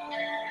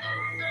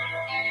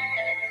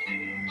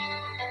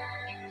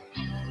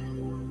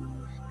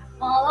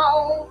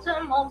 Follow the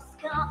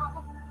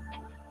Moscow,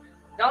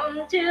 come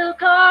to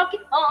Cocky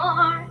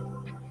Park,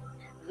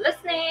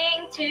 listening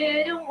to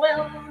the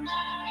wind,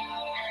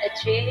 a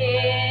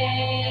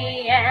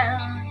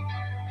jam.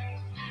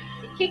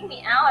 They kicked me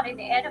out at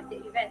the end of the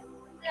event.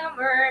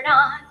 Summer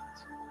night,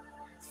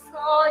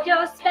 saw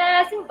just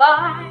passing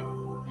by,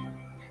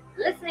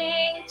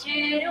 listening to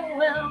the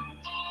wind,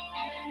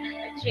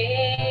 a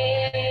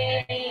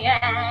jam.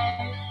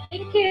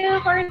 Thank you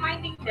for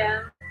reminding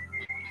them.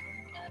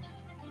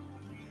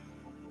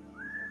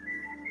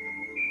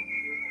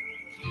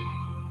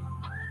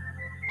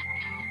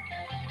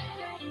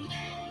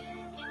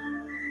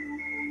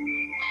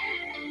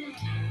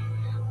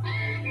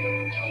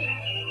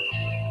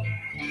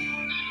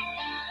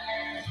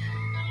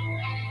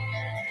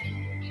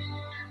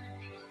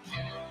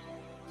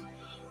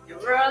 The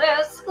world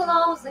is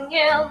closing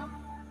in.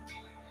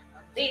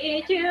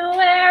 Did you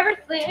ever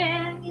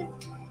think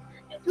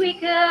that we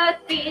could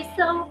be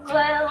so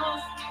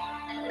close,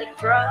 like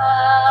brothers?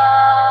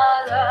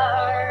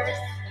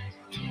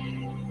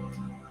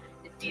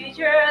 The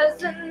future's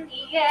in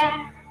the air.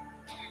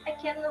 I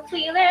can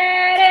feel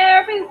it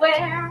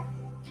everywhere.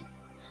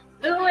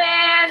 Blue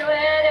and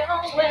red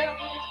and wind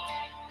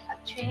of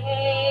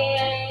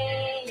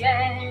change.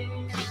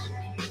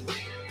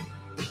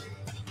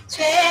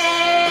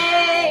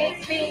 Take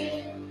me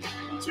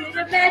to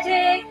the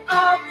magic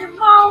of the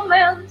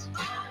moment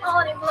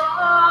on a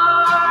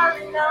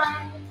glory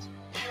night,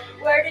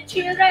 where the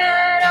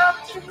children of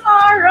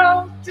tomorrow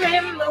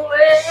dream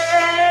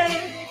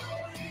away,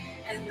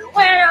 and the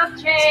wind of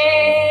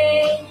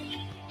change.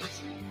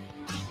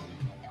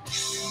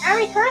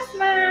 Merry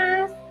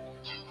Christmas!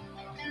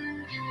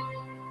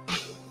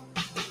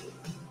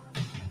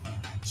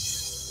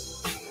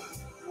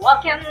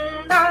 Walking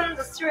down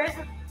the street,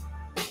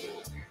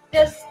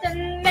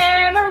 distant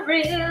memories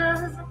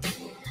memories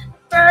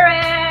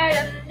buried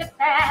in the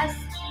past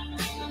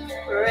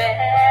forever.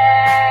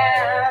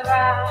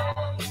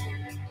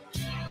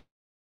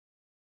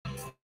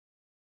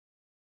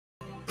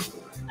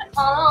 I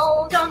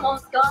followed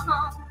almost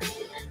gone,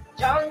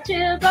 drawn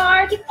to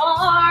dark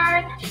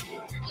apart,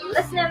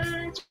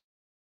 listening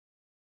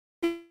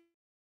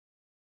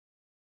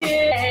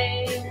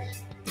to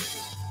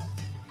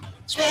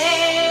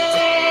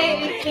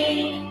take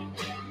me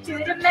to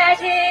the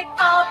magic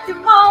of the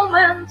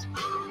moment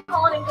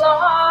on a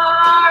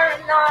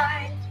glorious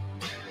night,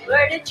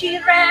 where the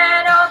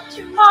children of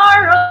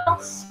tomorrow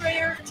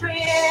will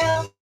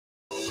thrill.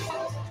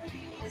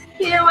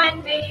 You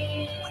and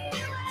me,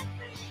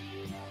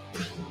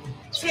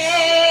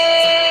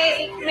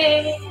 take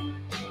me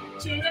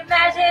to the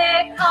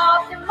magic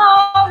of the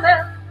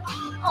moment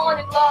on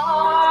a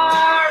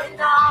glorious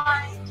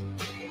night,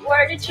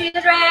 where the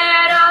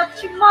children of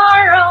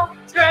tomorrow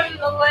dream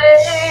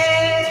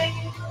away.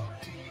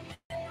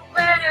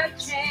 When I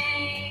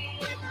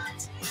change,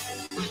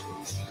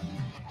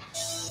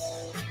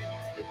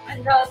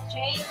 and I'll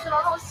change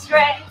so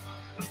straight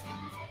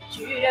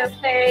to the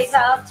face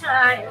of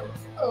time,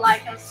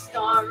 like a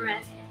storm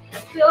and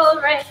a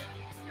cool rain,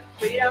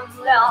 freedom,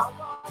 love,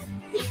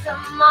 peace of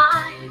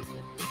mind.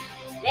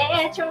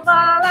 Nature,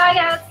 like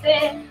I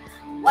said,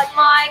 what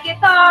my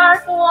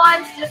guitar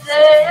wants to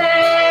say.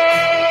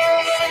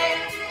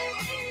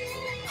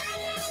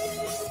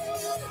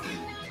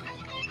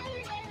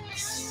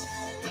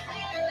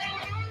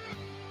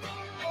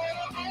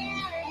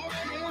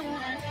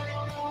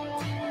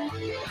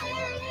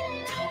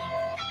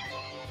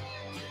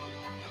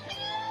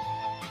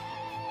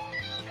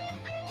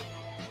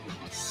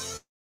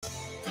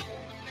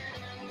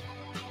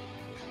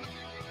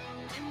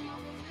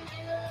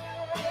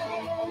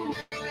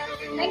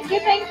 Thank you,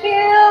 thank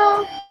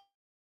you.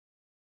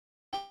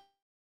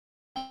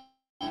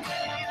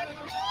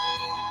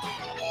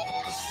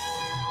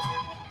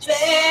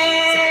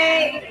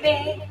 Take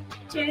me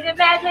to the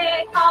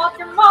magic of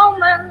the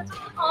moment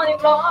on a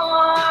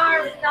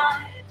glorious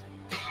night,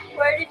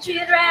 where the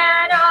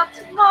children of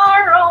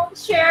tomorrow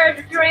share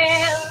the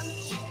dream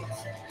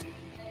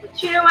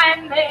with you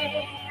and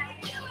me.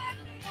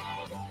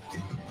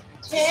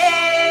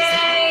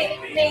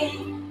 Take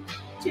me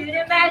to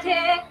the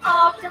magic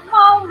of the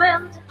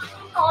moment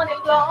on a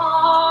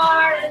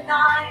glorious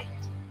night,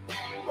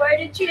 where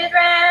the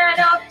children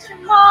of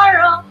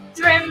tomorrow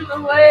dream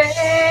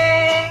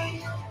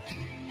away,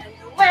 and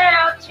the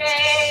world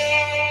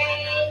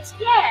change.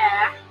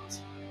 Yeah.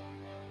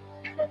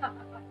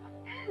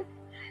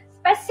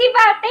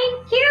 Spasiba,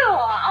 thank you. Oh,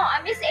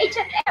 I miss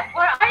Agent F.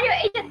 Where are you,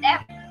 Agent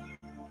F?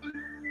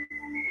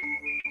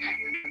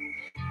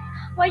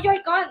 Why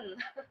you're gone?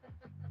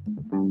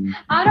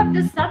 Out of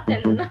the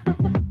sudden.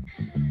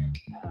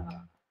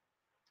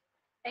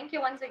 Thank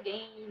you once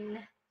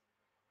again.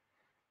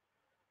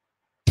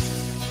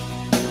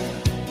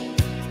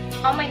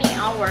 How many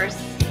hours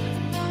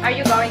are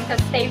you going to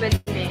stay with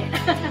me?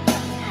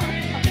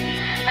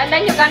 And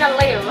then you're gonna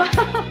leave.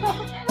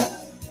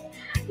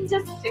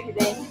 Just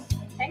kidding.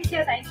 Thank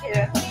you, thank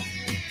you.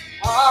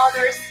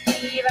 Others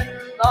even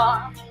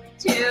gone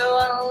to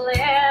a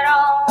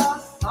little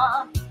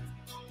sun,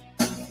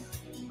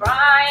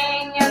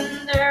 crying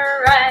in the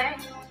rain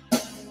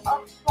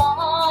of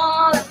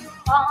falling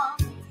palm.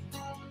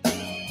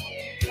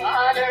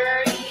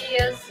 Mother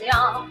is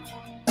young,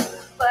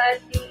 but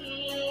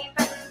deep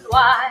and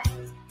wide.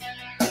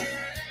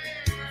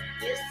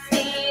 You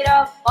see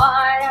the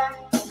fire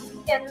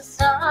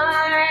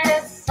inside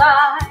his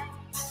side.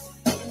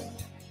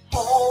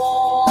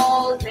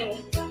 Hold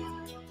me,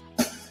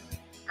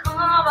 come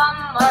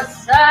on my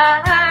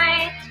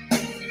side.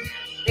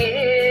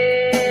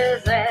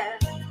 This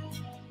is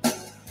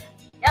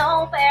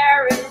no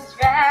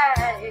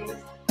paradise.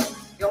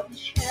 Don't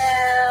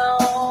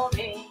tell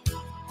me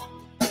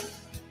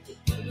the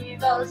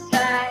evil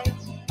side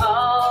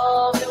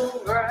of the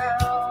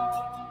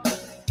world.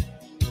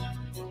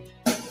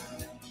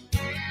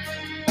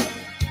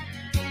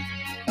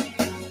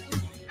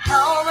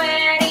 How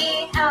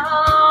many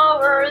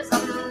hours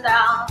and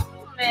how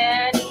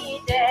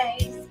many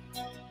days?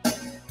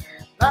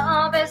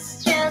 Love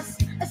is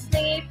just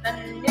asleep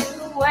and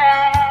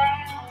away.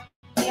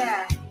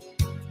 Yeah.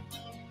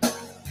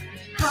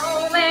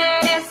 How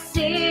many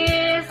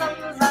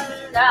seasons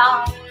and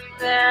how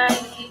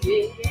many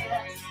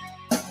years?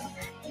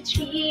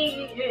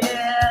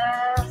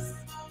 Cheers.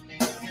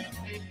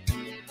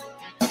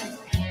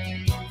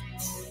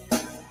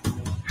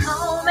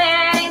 How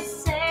many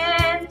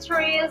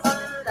centuries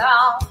and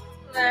how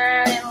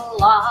many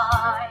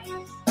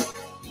lives?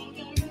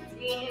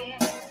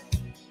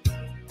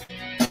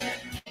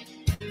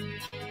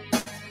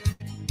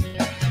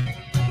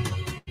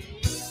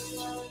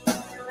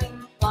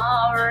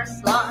 Flowers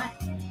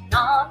like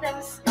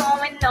nothing's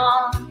going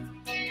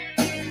on,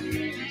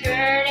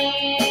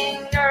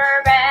 turning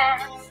their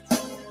backs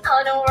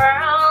on the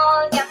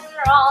world gone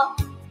wrong.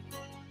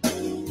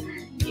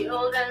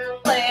 Children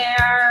play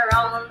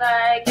around,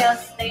 I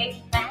guess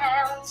they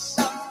found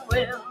some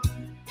will.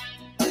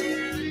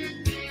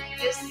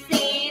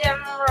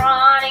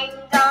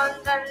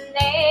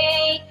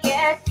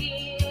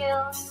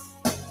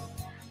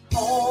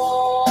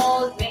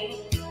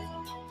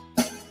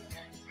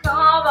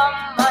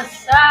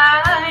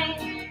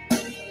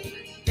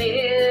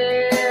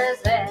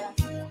 visit.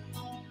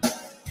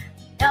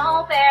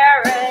 No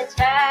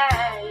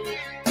paradise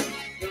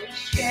will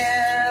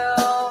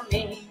show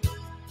me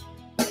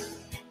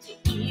the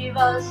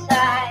evil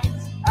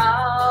sides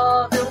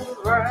of the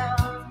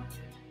world.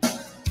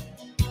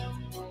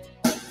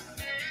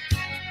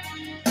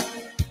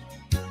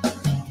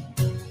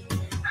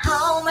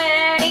 How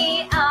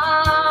many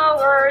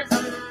hours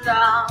and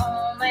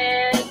how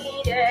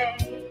many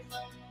days?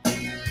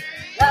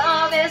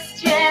 Love is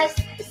just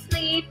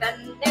sleep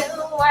and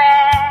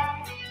away.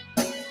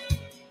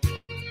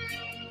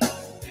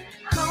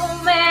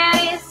 How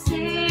many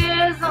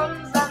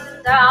seasons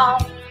and how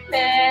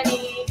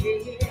many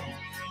years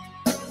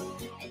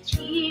and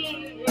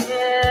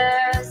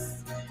years?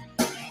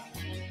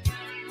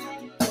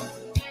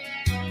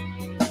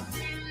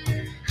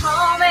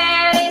 How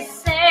many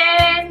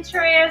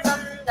centuries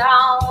and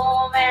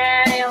how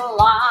many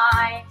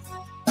lives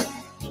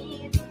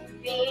in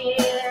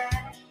fear?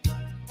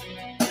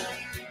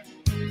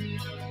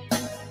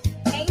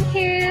 Thank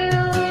you.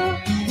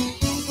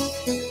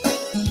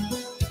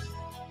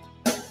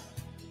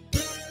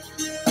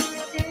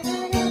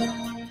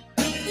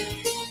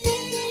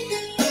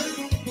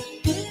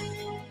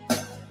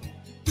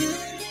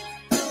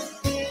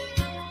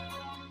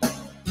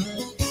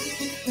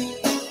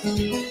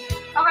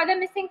 Okay, let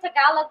me sing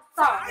Tagalog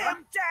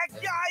song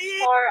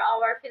for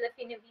our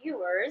Filipino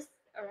viewers.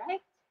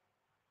 Alright?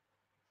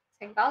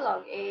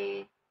 Tagalog,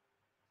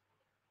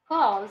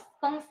 cause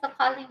kung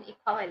sakaling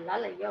ikaw ay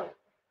lalayo,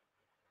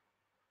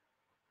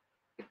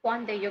 if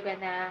one day you're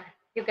gonna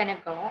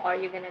go or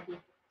you're gonna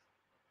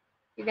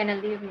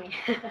leave me.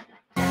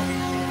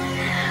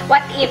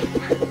 What if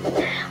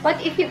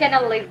you're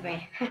gonna leave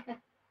me?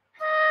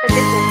 So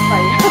this is for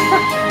you.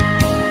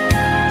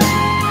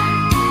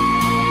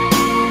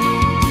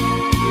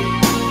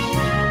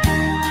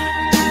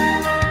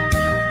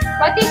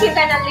 What if you're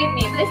gonna leave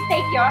me? Please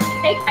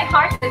take my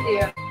heart with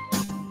you.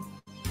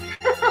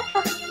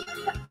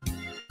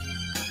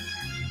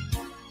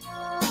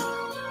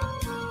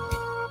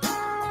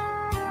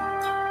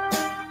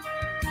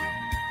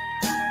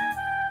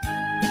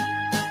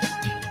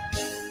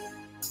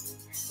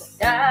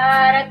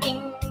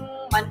 Darating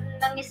man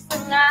ng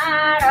isang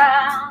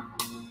araw,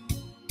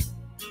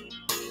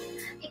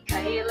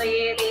 ika'y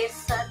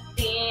lilis at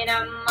di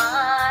na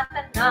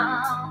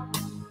matanaw.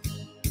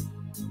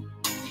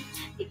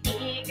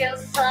 Titigil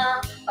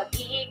sa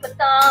pag-ikot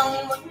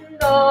ang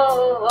mundo,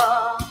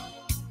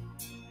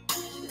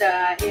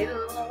 dahil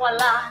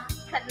wala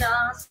ka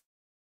na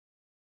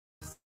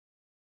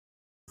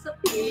sa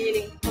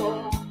piling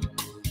ko.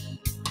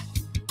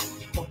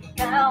 Kung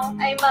ikaw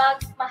ay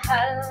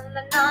magmahal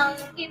na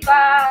ng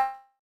iba,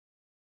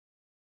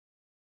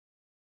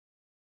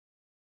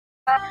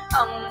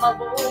 ang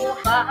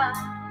mabuhay,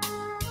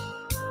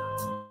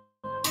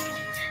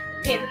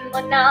 dalhin mo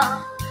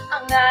na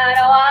ang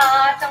araw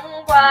at ang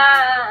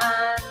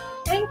buwan.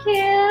 Thank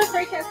you,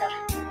 Sir Carina.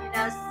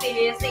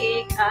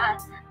 Nasisikat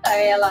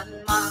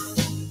kailanman.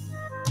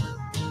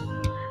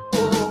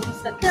 Kung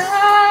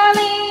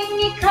sakaling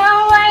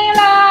ikaw ay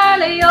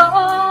lalayo,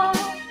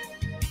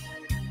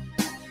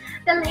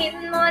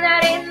 dalhin mo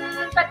na rin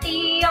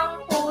pati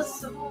ang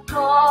puso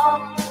ko.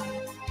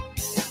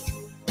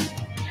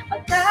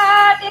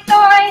 Pagkat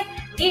ito'y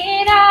di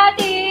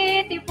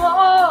natitibok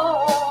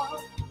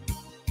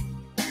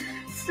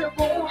sa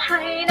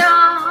buhay na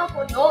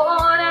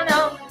puno na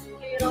ng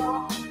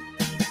hirap.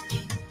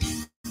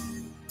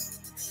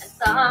 Ang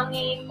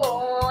tangi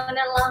ko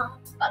na lang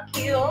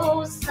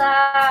pakiusap.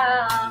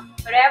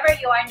 Wherever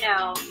you are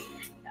now,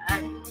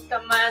 saan ka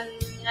man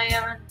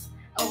ngayon,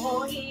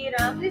 oh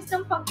hirap, please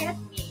don't forget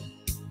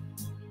me.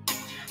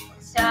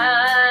 Huwag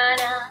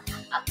sana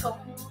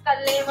akong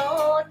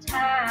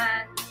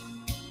kalimutan.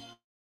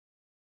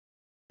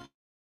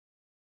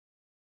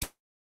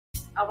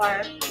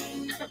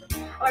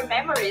 Our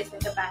memories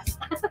in the past.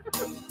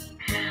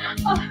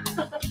 Oh.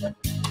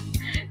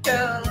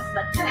 Kung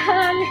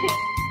sakali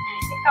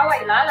ikaw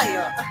ay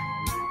lalayo.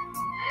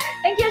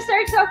 Thank you,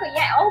 Sir Toko.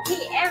 Yeah,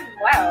 OPM.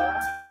 Wow.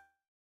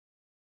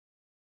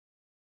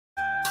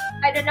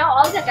 I don't know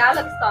all the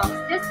Tagalog songs,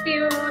 just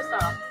few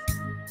songs.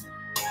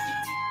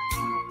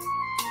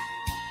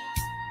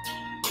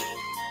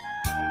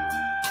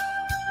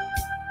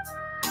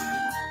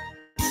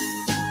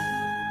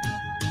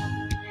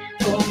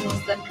 Kung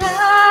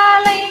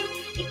sakaling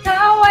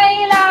ikaw ay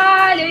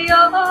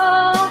lalayo,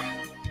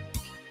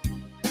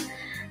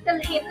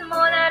 dalhin mo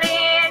na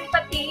rin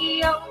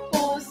pati ang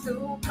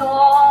puso ko.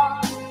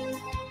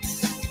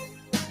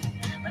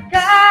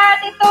 Pagkat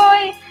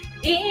ito'y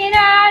di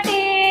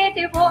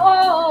natitibok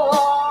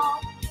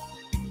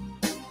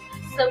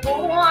sa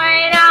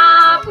buhay na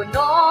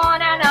puno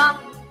na ng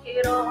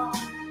hirap.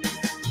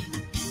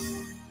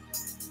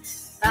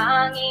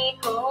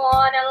 Tangi ko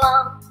na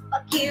lang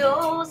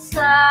pakiusap.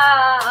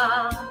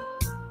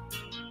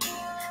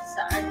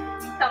 Saan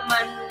ka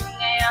man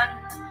ngayon,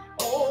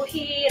 o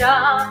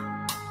hirap,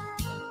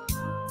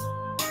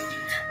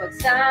 huwag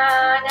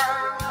sana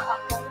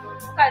akong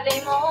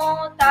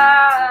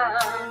kalimutan.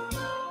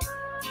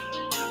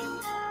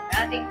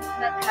 ating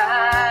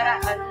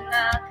nakaraan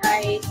na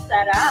kay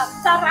sarap.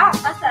 Sarap,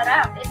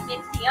 masarap. It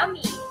means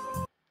yummy.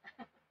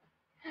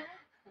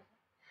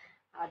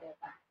 Oh,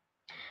 diba?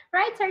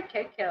 Right, Sir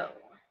Coco.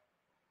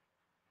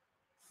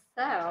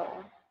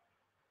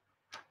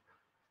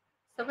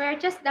 So we're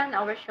just done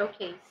our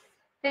showcase.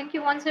 Thank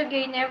you once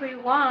again,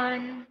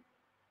 everyone.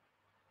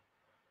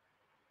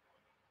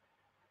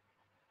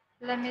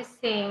 Let me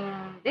sing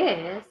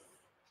this.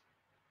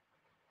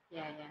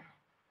 Yeah.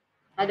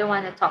 I don't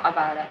want to talk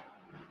about it.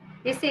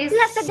 This is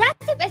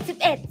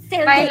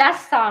my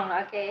last song,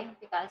 okay?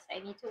 Because I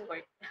need to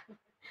work.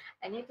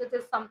 I need to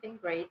do something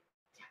great.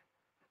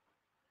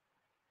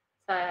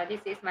 So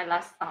this is my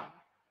last song.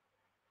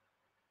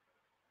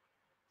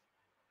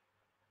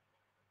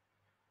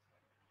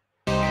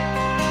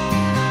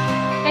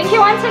 Thank you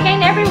once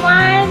again,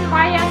 everyone.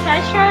 Maya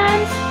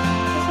Sessions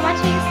is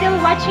watching, still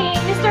watching.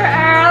 Mr.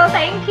 Earl,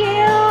 thank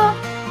you.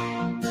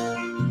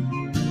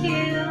 Thank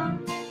you.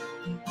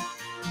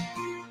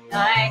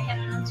 I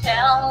can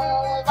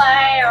tell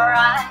by your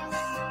eyes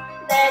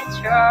that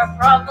you're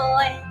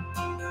probably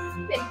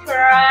been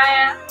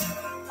crying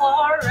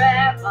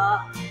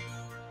forever.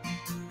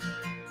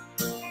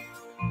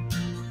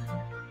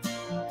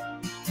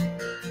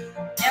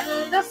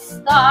 And the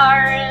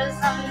stars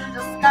in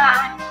the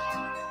sky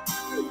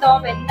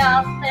don't mean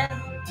nothing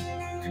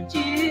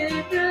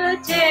to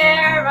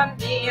tear a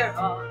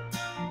mirror.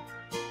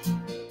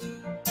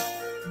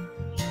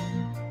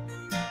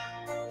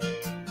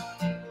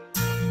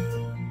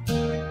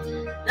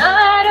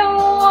 I don't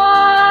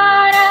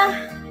wanna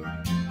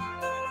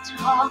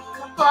talk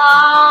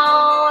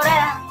about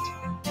it,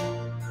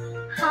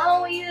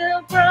 how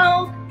you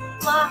broke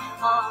my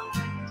heart.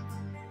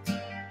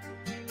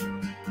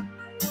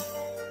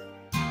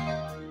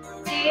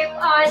 If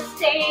I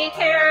stay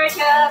here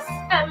just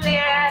a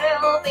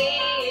little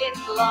bit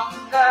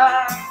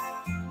longer,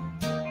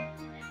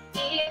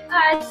 if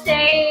I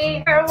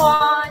stay here,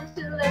 want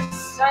to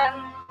listen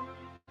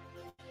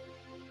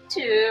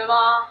to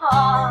my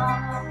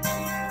heart.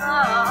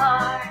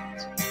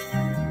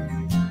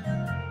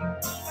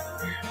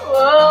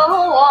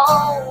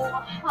 Oh,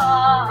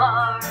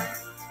 heart.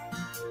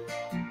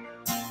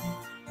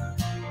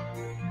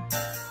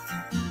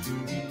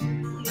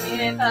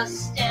 If I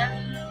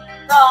stand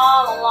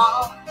all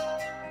alone,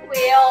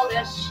 will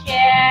the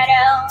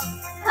shadow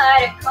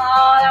hide the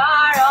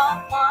color of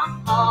my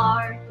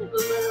heart?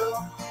 Blue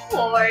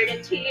for the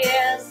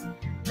tears,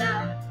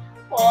 black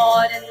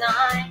for the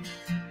night.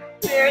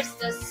 Where's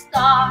the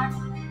star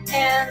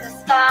in the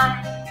sky?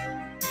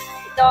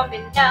 Don't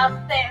mean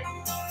nothing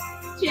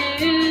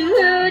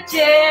to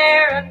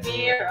tear a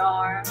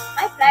mirror.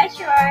 My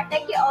pleasure.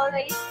 Thank you.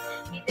 Always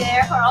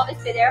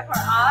be there for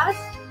us.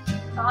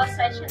 All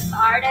sessions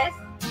artists.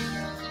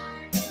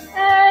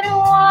 And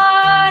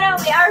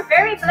we are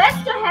very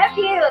blessed to have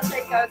you,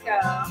 Sir Coco.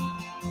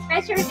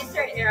 Especially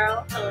Mr.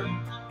 Earl.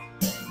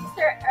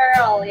 Mr.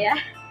 Earl, yeah.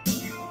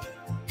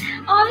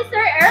 Oh, Mr.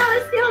 Earl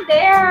is still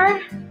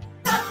there.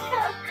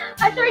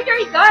 I thought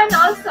you're gone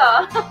also.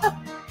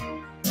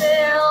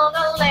 Still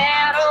a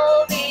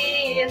little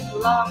bit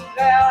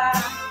longer.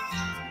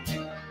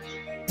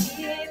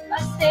 If I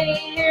stay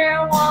here,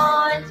 I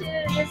want to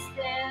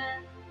listen.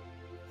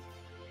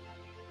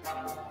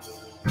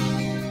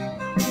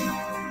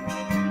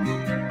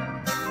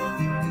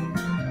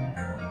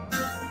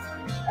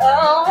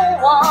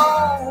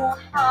 Oh,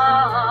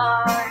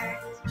 heart.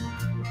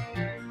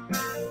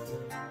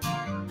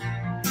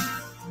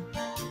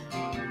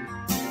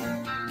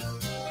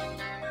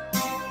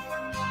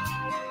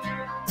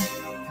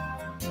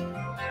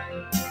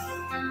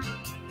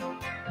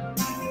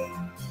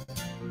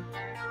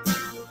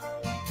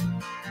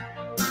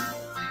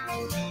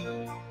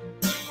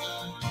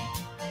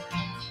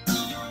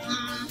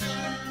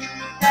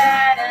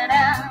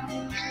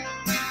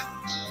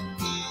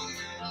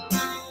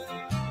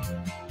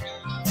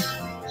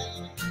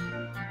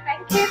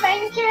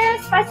 Thank you.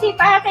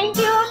 Spasiba. Thank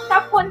you.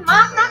 Tapon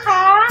Mak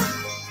naka.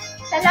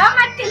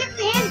 Salamat,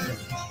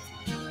 Philippines.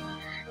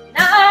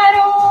 I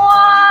don't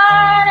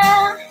wanna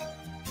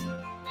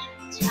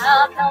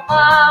talk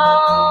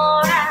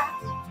about it,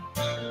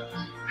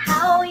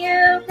 how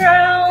you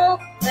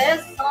broke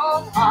this so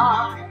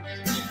hard.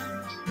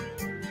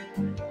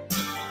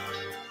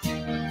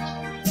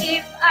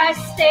 If I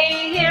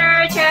stay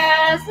here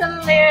just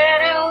a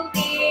little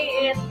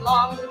bit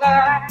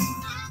longer,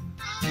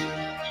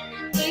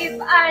 if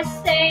I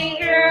stay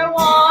here,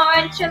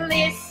 won't you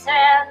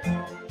listen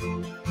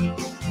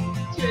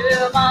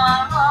to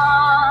my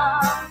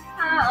heart?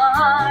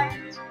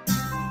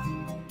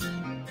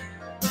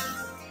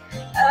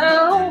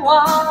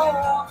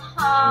 Oh,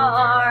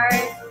 heart.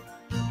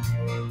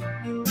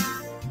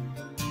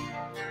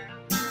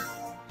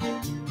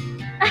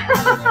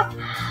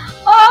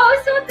 Oh,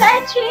 so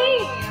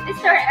touching.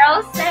 Mr.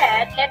 L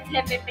said,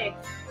 let me fix.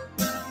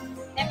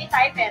 Let me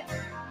type it.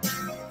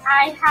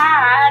 I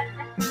had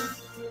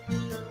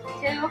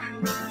to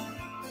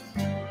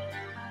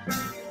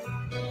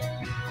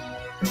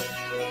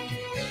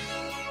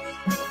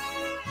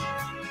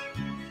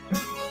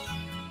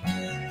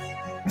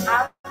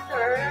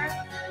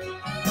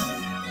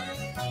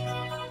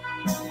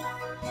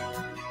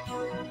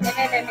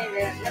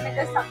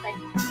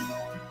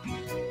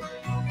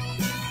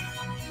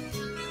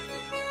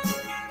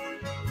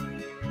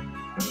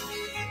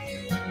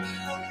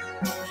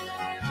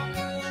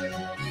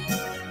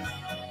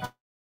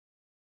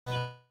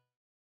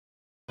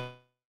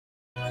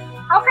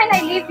How can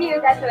I leave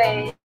you that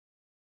way?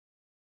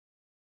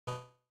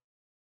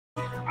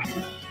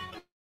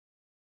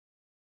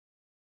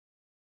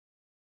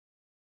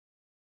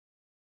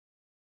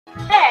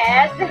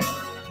 Ed.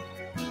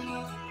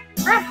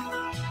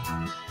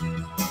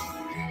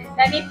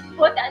 Let me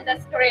put on the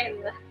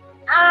screen.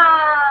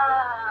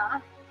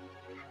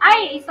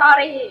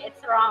 Sorry,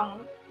 it's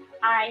wrong.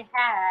 I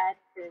had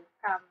to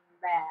come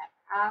back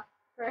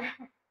after.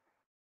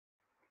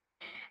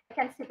 I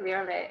can see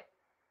clearly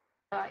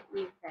the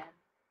event,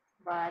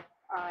 but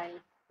I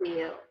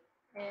feel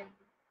in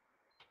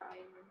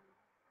China.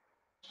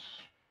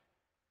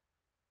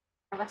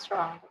 What's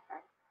wrong with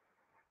that?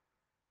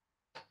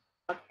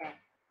 Okay,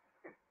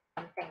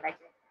 something like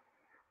this.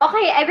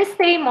 Okay, I will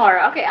stay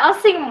more. Okay, I'll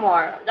sing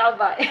more.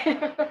 Bye.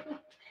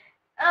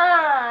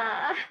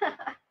 ah.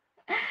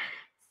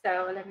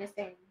 So let me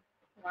sing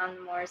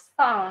one more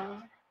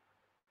song.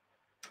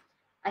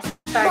 I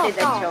บอก started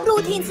ต่อ a joke. รู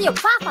ทีนสยบ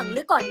ฝ้าฝัง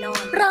ลึกก่อนนอ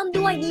น เริ่ม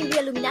ด้วยนีเวี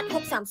ยลูมินัส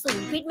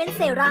630ทรีทเมนต์เ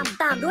ซรั่ม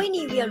ตามด้วย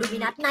นีเวียลูมิ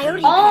นัสไนท์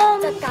รีแพร์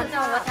จัดการ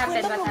no, what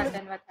happened?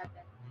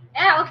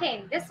 Yeah, okay,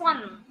 this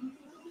one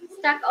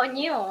stuck on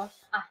you.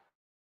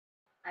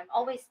 I'm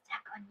always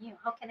stuck on you.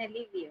 How can I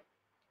leave you?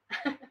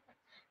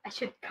 I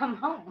should come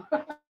home.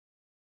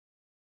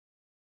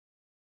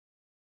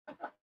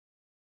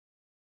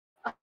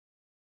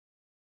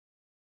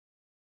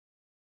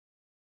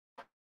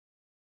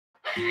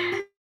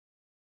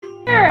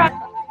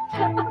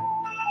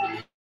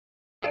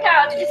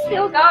 God, it's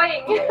still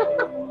going.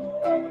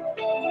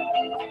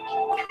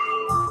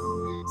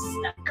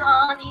 Stuck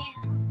on you.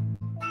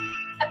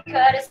 I've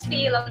got this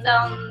feeling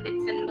down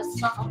deep in my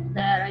soul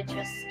that I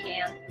just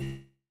can't.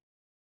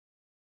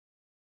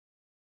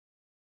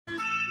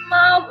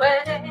 My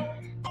way.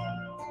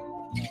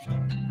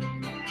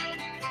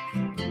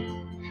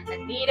 I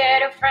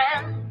needed a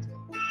friend.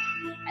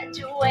 And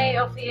the way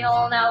I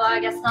feel now, I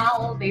guess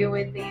I'll be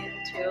with you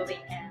till the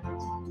end.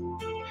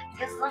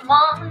 'Cause I'm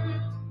on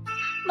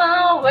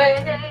my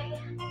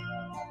way.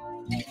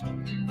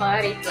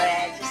 Mighty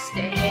glad you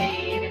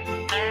stayed.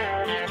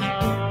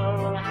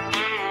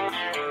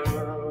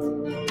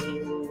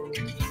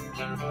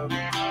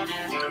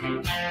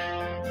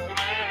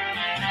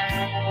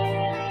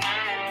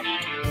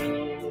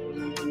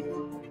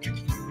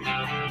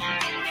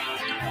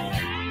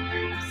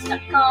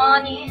 Stuck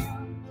on you.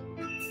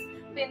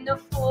 Been the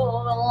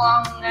fool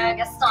along, I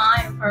guess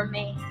time for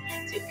me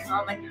to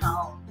come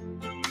home.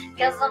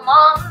 'Cause I'm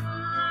on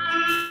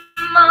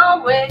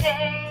my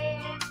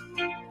way.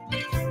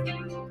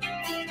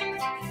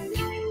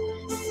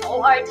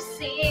 So hard to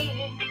see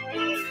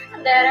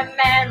that a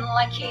man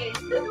like you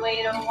could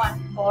wait a while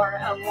for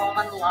a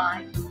woman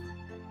like.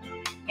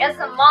 'Cause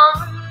I'm on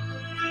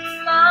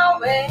my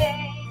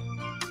way.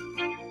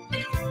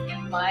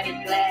 Mighty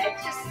glad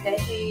you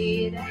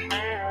stayed.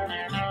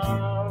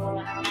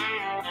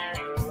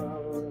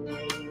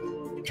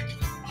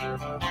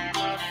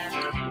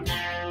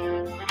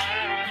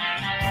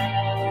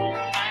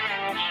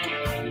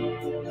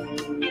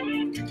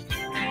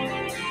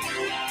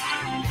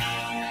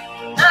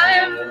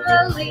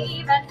 I'm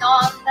leaving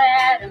on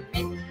that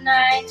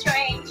midnight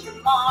train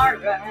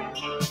tomorrow.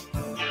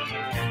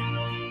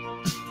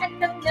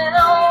 And I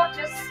know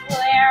just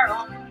where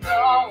I'm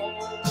going.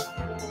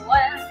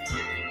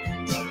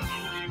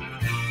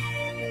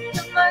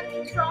 But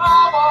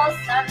troubles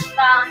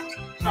sometimes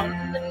from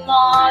the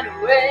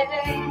modern way.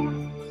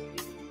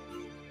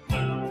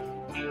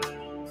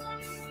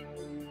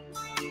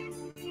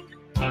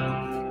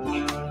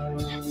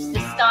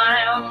 This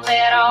time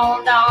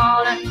little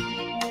down,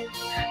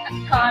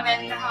 I'm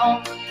coming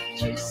home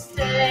to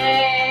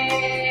stay.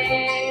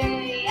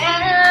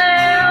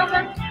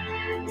 I'm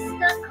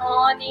stuck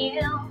on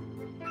you.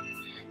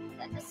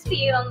 Got this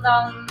feeling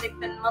down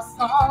deep in my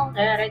soul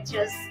that I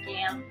just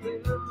can't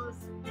lose.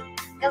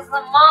 'Cause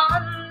I'm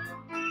on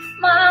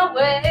my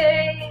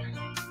way.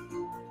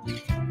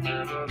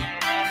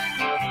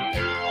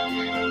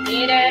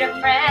 Needed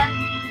a friend,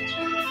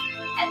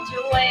 and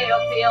the way I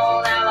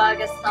feel now, I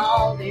guess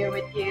I'll be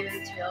with you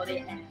till the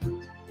end.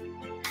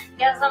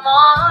 'Cause I'm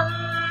on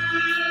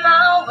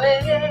my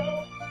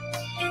way.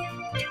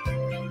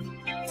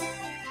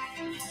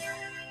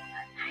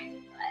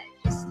 I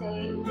just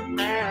stay.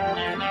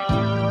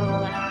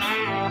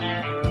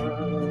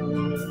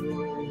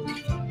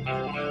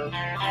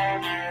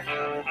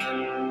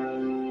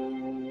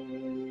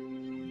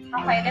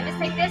 Okay, let me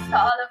say this to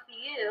all of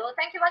you.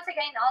 Thank you once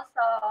again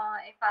also,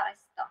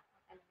 Ifaristo.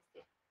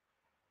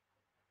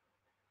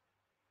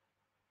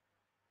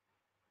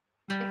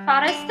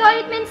 Ifaristo,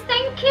 it means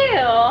thank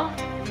you.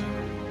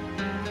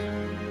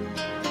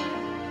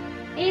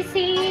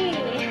 Easy.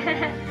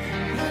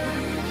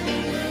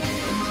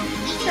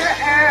 Sir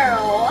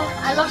Earl.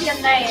 I love your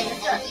name,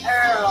 Sir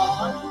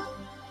Earl.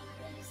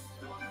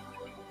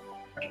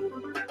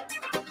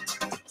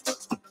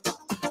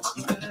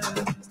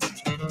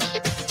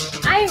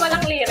 Ay,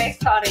 walang lyrics.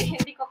 Sorry.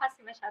 Hindi ko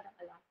kasi masyadong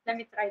alam. Let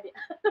me try the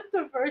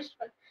other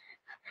version.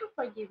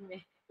 Forgive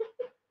me.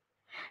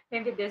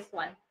 Maybe this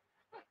one.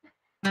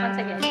 Once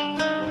again.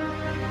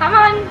 Come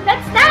on,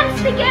 let's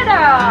dance together.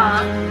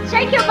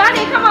 Shake your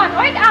body. Come on,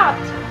 work out.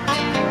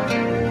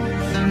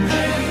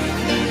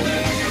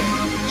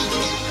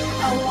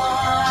 I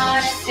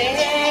wanna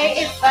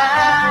say if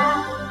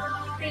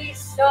I be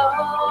so,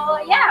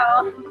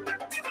 yeah.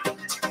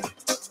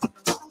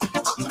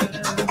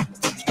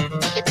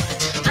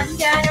 I'm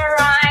gonna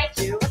write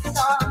you a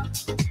song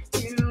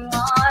you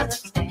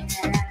understand.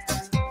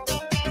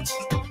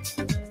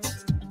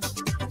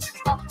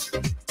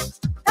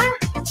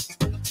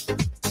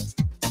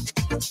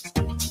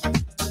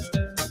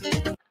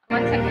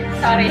 One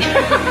second, sorry.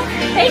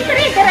 Hey,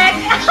 three direct.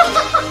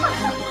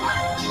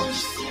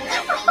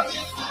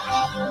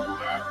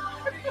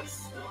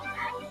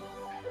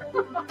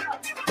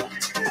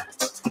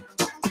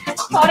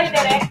 Sorry,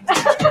 direct.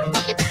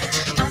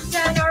 I'm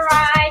gonna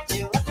write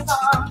you a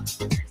song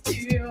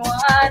to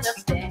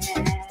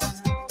understand.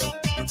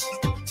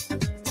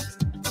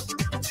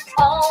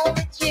 All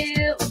with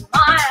you in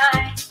my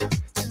eyes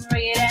and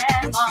read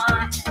in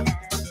my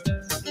hands.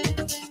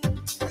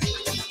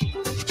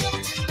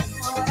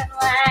 More than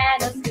when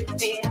us could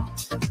feel.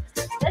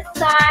 This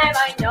time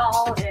I know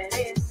it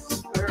is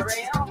for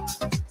real.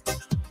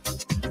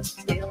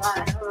 Still I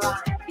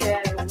don't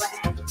get away.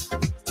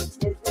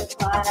 This is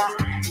what I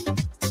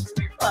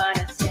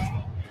wanna say.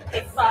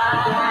 If I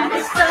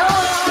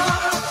stole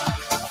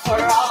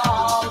for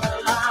all the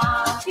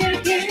love you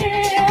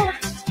give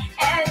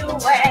and the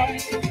way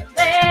you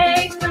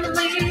make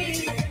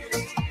believe,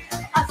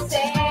 I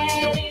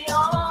said it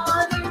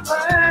on the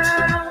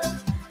world.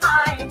 I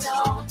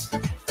know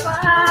if I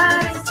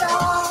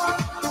stole,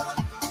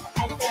 I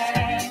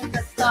thank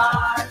the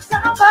stars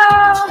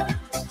above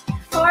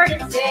for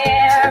this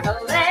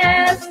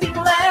everlasting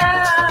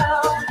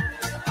love.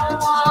 I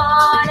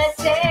wanna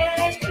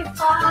say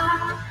if I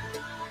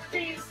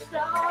please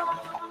don't.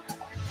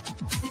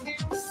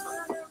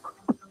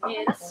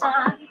 Yeah, the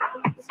sun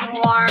is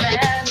warm in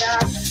the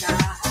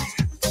sky.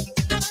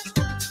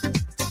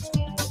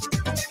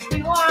 We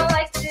warm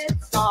like this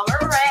summer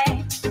rain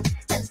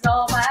and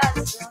so much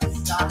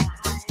sunshine.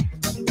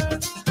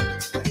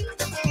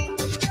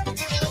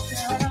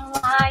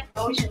 Like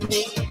ocean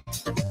deep,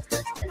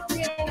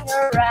 sitting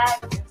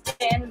erect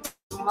in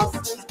my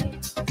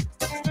sleep.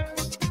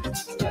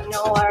 Don't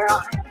know where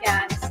I'm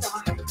gonna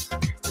start.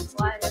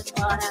 What is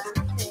what I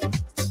think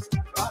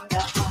from the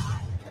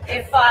heart?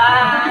 If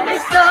I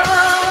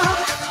stole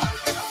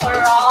for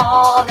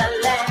all the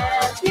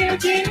love you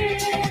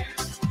give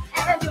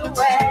and the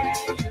way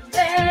you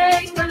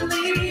make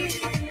believe,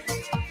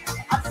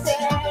 I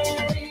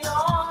said it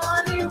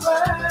on the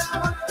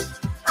world.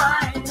 I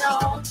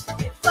know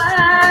if I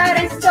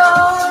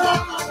stole,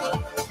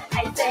 I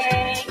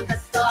thank the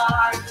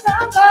stars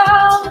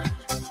above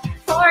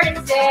for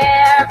its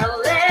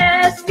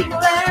everlasting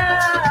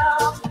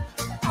love.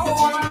 I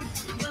want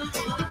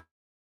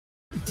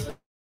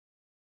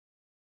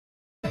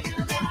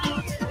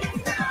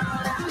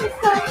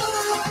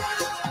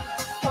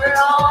for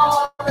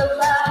all the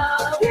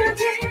love you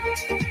give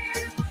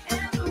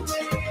and the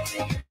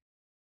way.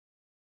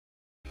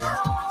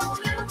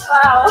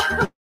 Wow.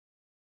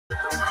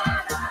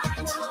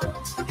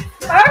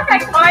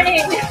 Perfect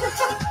morning.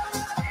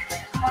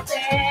 I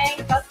thank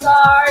the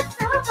stars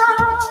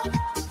above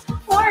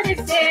for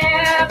this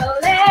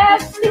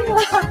everlasting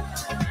love.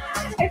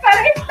 If I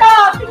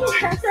stop,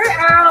 answer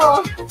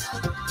Earl.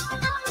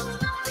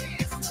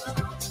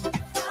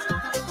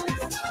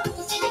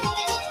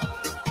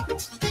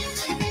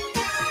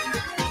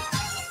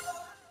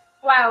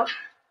 Wow,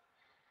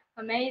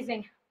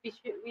 amazing.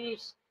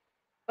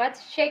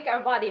 Let's shake our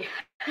body.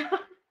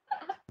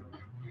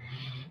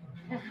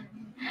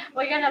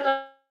 We're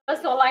gonna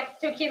lose like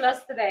 2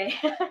 kilos today.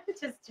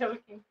 Just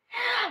joking.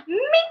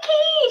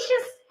 Mickey,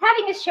 she's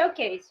having a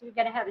showcase. We're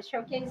gonna have a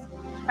showcase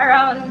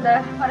around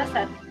what is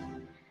that?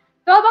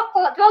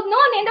 12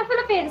 noon in the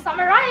Philippines. Am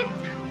I right?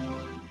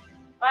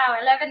 Wow,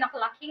 11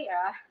 o'clock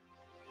here.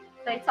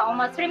 So it's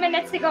almost 3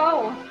 minutes to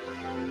go.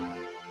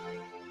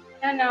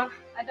 No,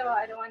 I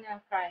don't want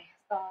to cry.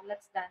 So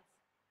let's dance.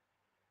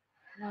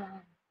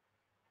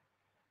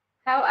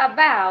 How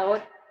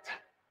about?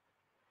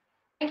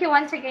 Thank you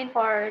once again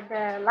for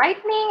the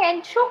lightning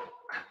and chook.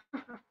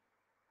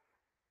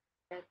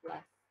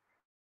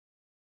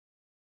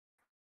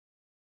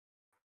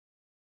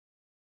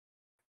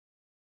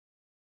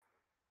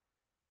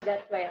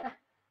 That way.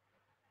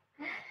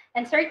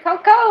 And Sir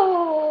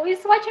Coco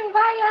is watching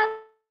via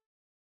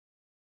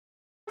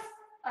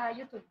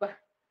YouTube.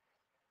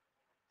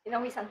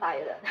 Sinawisan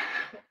tayo doon.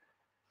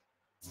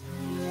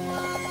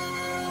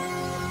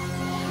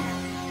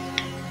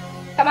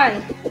 Come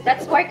on,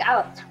 let's work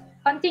out.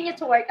 Continue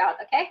to work out,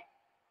 okay?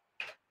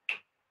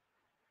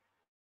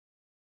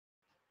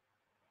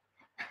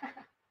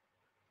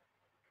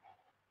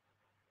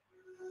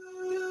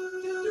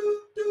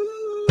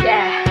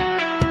 Yeah.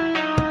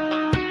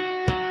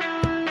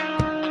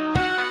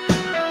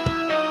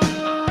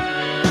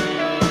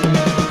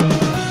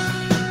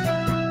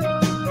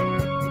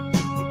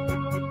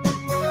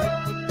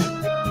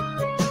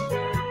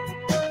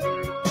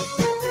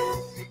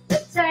 The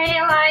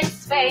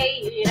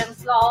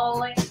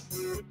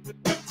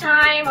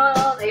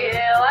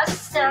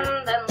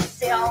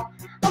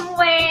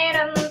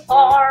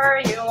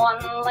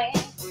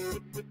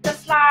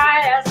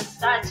bright as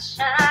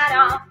sunshine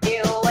of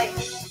feeling.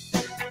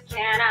 I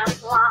cannot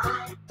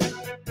lie.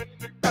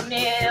 From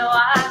you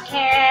I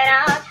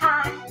cannot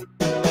hide.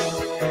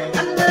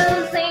 I'm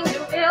losing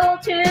the will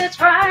to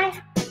try.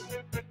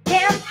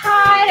 Can't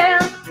hide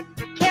it,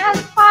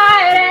 can't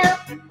fight it.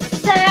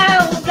 So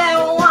go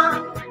on,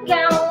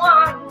 go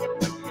on.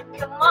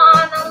 Come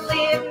on and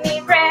leave me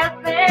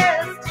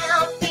breathless.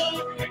 Tell me,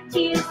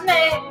 tease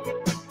me,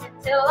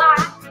 till I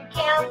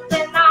can't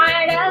deny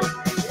this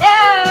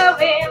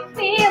loving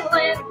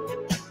feeling.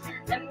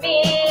 Let me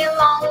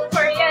long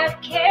for your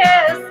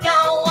kiss. Go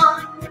on,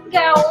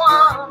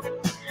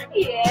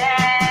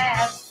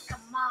 yes,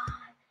 come on.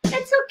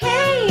 It's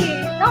okay,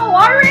 no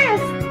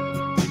worries.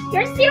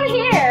 You're still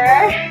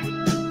here.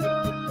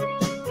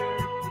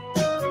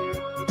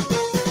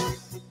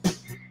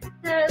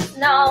 There's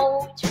no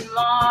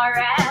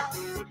tomorrow.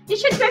 You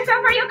should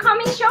prepare for your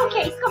coming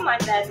showcase. Come on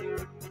then.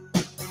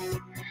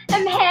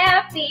 I'm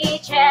happy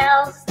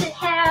just to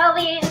have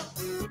you.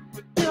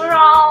 You're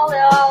all the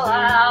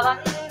love I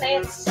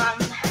need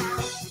somehow.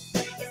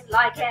 It's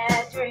like a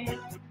dream.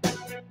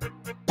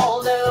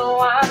 Although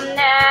I'm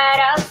not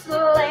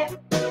asleep,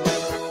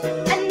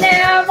 I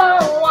never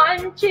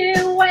want to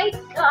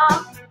wake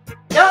up.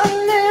 Don't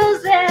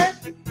lose it,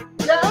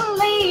 don't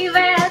leave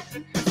it.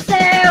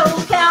 So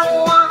go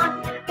on,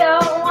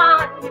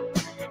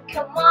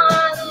 come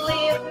on,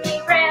 leave me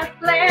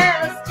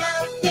breathless.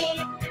 Just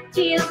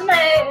tease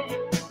me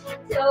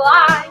till I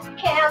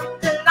can't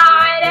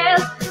deny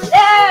this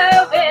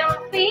loving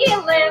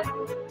feeling.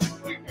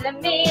 Let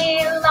me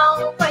long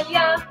for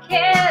your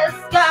kiss.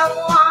 Go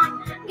on,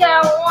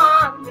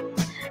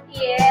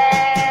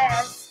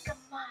 yes,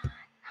 come on.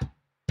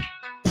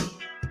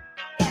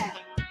 Yeah.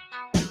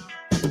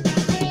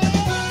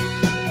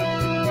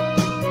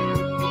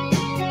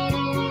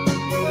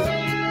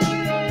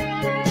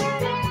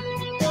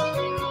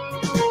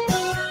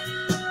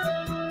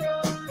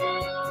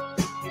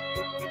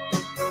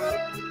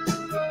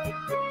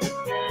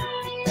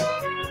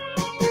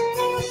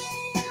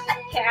 I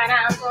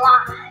cannot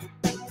lie.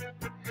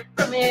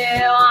 From you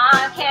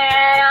I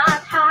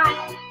cannot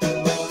hide.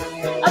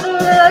 I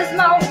lose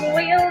my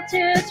will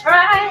to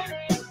try.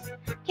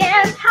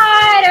 Can't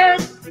hide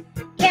it,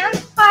 can't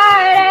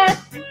fight it.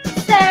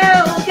 So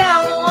go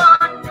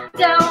on,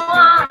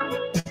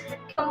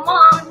 come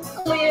on,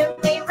 leave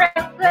me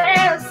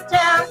breathless.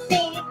 Tell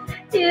me,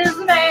 tease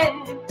me,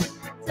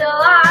 till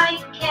I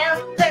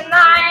can't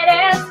deny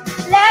this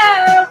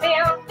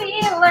loving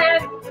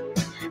feeling.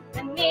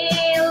 Let me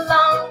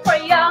long for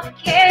your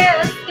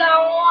kiss. Go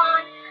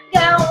on,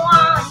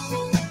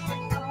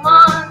 come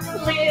on,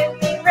 leave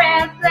me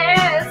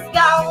breathless.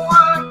 Go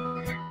on,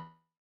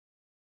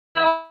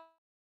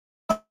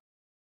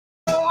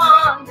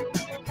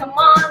 come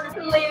on,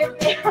 leave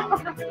me.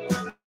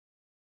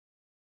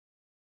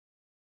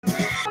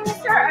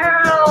 Mr.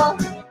 Earl.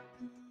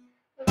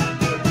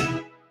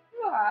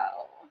 Wow,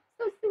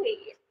 so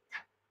sweet.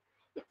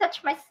 You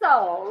touched my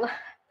soul.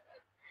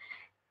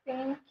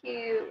 Thank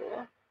you.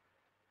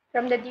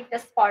 From the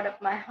deepest part of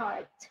my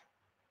heart.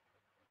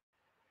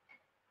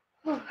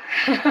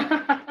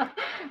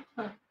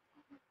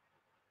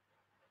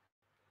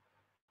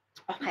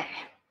 Okay.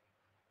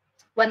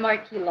 One more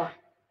kilo.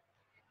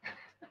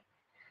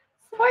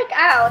 It's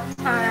workout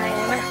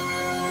time.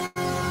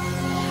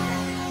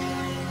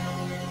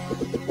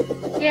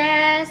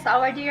 Yes,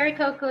 our dear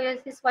Coco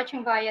is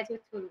watching via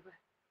YouTube.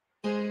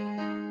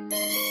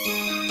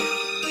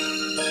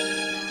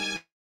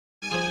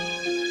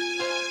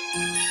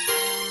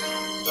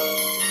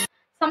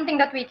 Something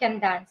that we can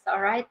dance,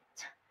 all right?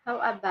 How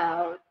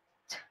about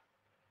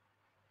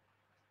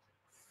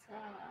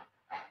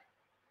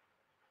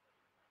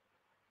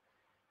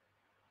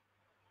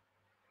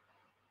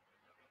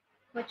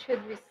what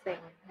should we sing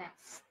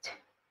next?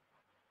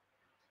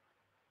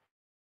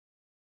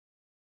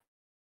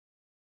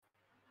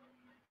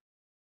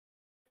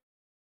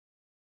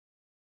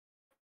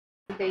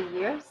 The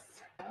years,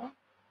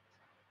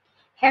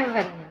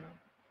 heaven.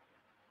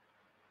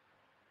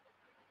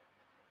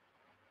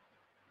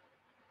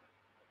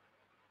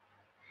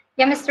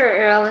 Yeah, Mr.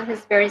 Earl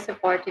is very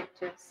supportive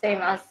too,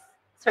 same as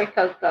Sir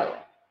Coco.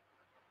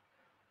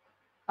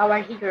 Our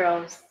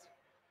heroes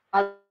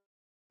all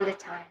the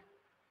time.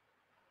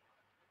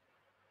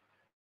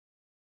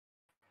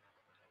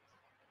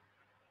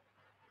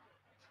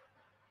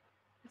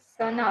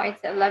 So now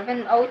it's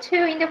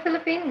 11:02 in the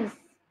Philippines.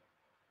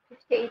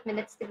 58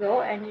 minutes to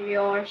go and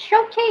your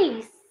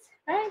showcase,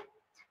 right?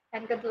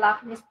 And good luck,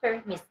 Miss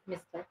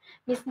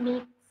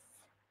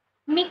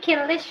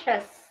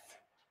Mickey-licious.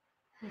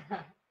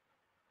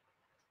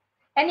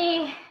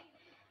 Any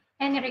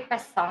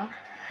request song?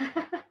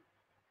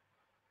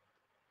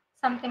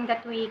 Something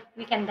that we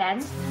can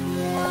dance?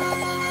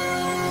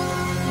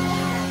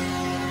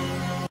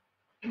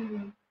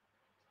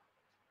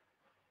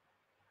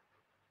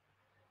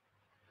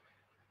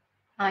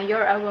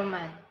 You're a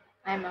woman,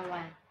 I'm a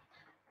man.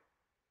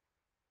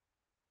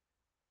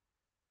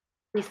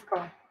 Disco,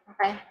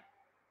 okay?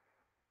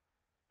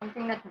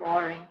 Something not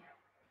boring.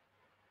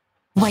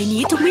 วัย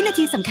นี้ทุกวินา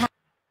ทีสำคัญ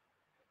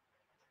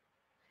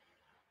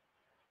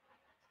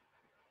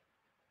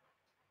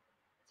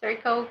Sir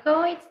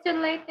Coco, it's too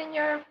late in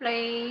your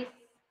place.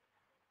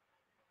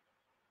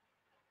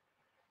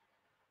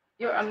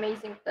 Your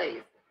amazing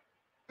place.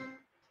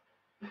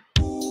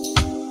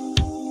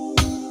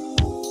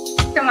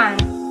 Come on,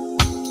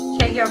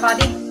 shake your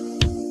body.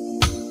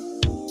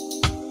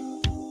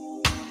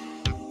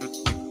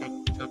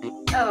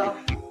 Oh.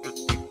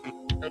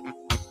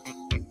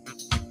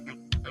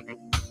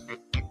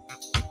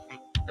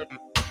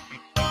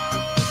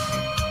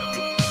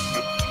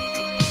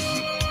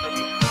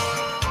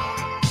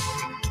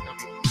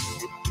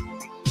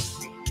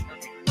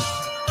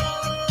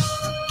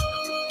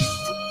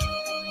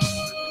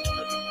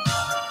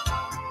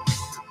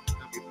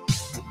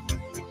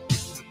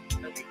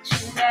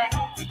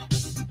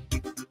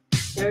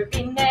 There'll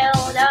be no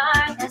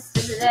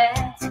darkness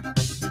left.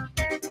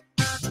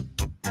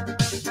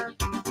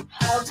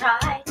 Hold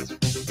tight.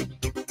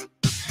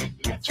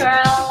 Let your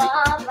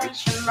love light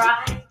shine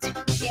bright.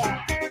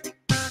 Yeah.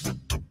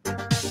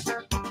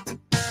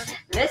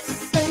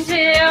 Listen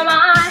to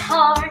my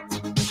heart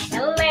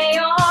and lay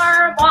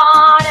your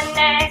body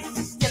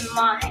next to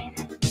mine.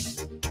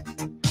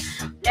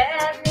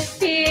 Let me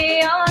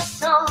be your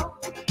soul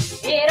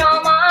in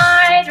all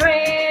my dreams.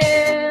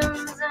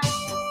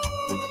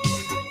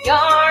 You're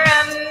a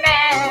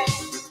man,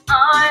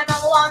 I'm a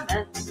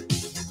woman.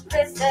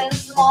 This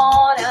is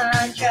more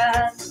than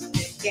just a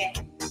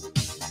game.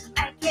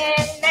 I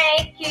can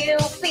make you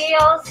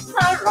feel so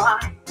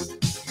right.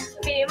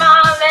 Be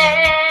my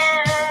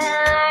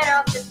man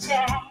of the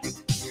day.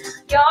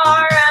 You're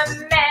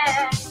a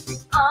man,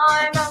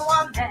 I'm a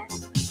woman.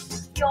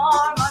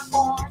 You're my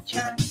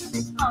fortune,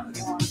 I'm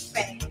your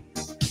fate.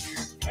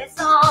 It's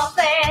all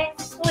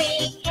things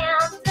we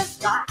can't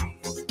disguise.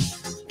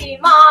 Be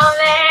my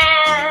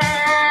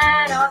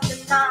man of the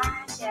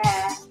night,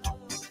 yeah.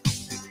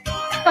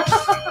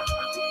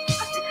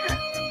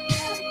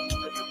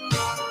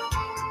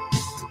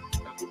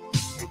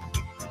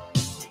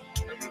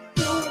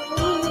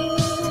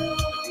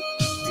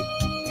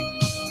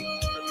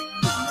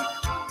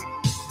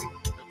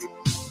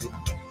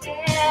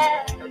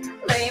 Yeah,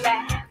 lay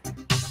back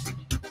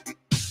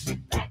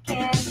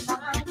in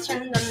my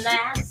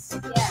tenderness,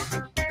 yeah.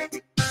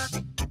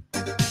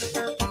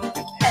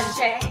 And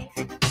take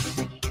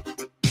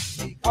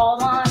all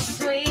my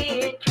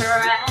sweet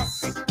caress.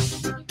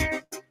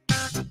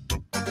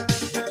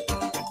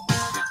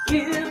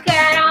 You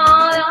get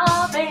all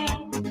the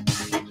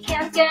things I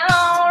can't go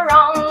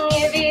wrong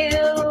if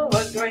you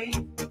agree.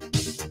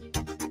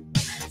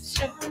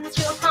 Soon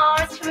your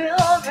heart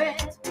will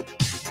beat,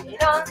 you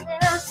don't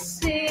need to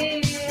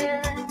see.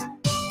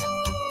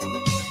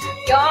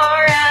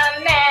 You're a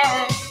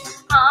man,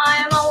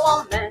 I'm a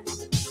woman.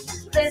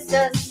 This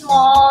is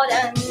more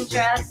than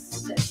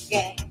just a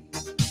game.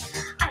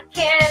 I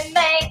can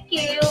make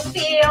you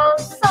feel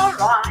so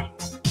right.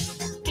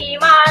 Be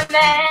my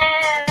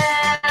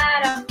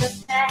man of the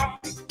day.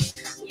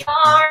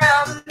 You're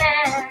a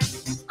man,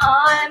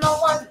 I'm a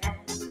woman.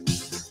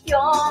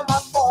 You're my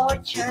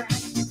fortune,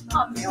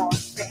 I'm your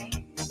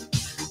fate.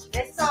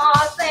 These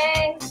are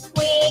things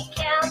we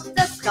can't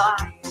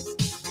disguise.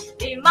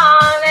 Be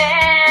my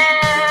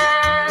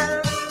man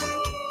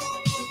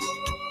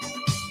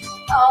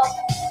of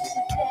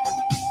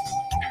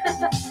the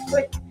day.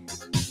 Wait.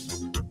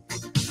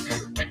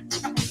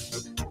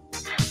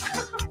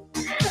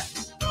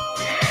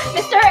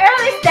 Mr.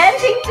 Earl is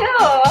dancing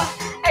too.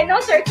 I know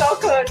Sir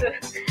Coco.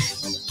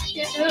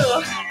 You do.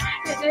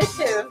 You do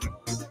too.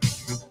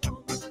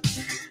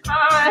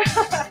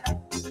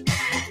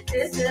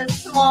 This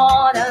is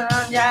more than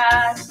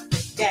just a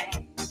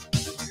game.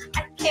 I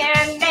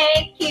can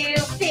make you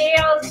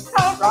feel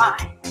so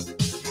right.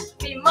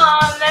 Be my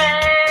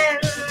man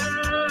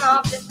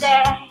of the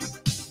day.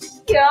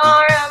 You're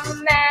a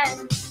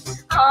man,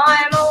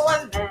 I'm a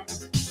woman.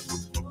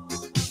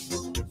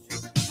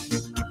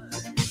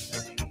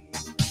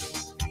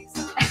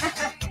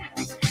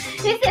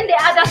 He's in the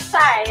other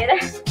side.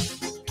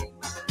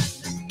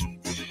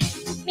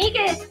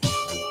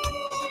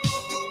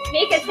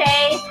 Mika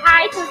says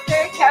hi to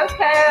Sir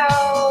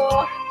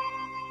Coco.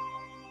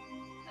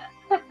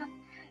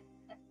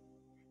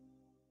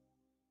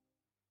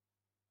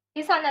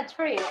 He's on a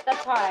trip,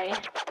 that's why.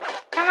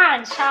 Come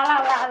on, sha la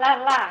la la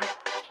la.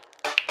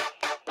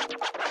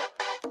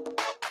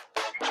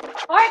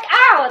 Work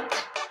out.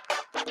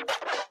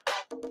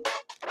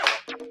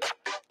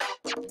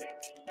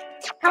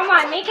 Come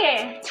on,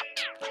 Mickey.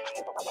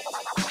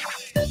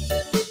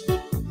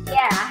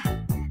 Yeah.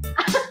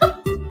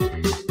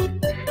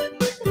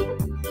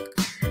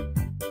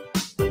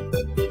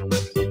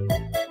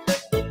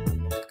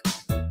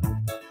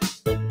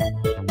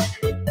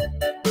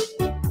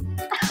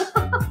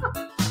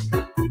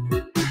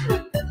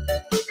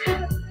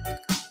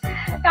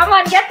 Come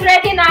on, get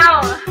ready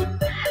now.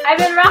 I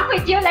will rock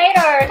with you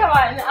later. Come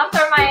on,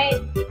 after my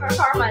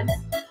performance.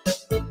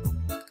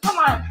 Come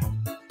on.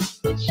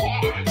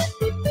 Yeah.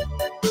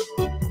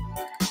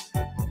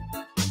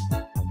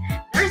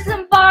 There's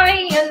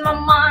somebody in my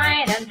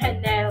mind and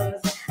who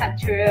knows I'm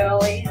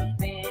truly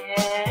thin.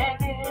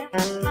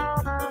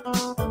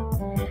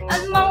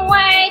 On my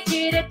way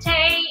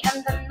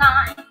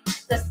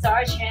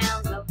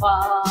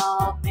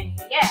above me,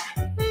 yeah.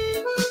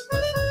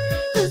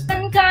 Who's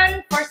been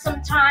gone for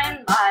some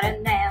time,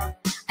 but now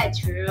I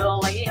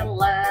truly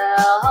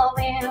love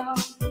him.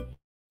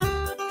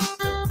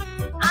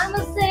 I'm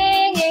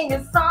singing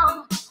a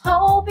song,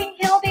 hoping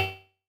he'll be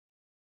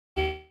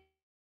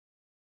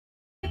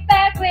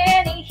back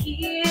when he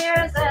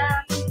hears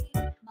it.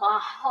 My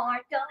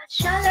heart goes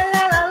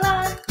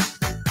sha-la-la-la-la,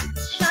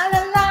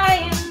 sha-la-la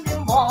in the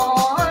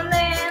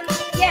morning,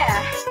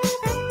 yeah.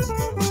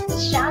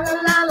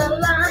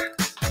 Sha-la-la-la-la,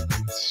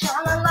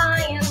 sha-la-la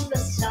in the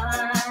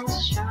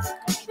sunshine.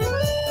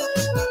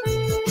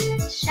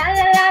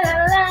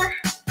 Sha-la-la-la-la,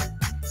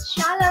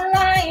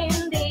 sha-la-la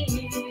in the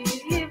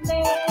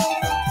evening.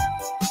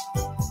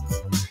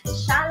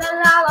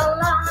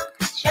 Sha-la-la-la-la,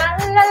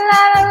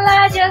 sha-la-la-la-la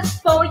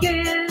just for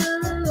you.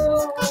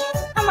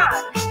 Come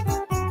on.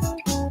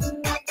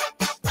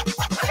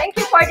 Thank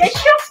you for the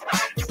shoot,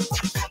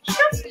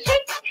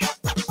 shake.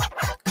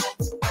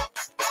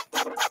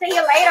 See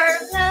you later.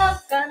 Love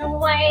gone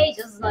away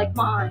just like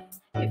mine.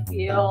 If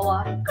you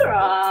wanna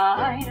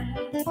cry,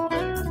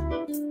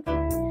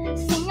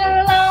 sing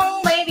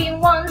along, maybe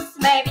once,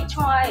 maybe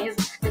twice.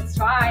 Let's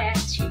try it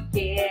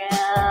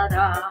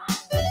together.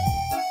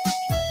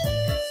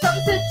 Some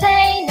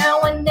today, no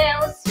one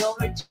else, you'll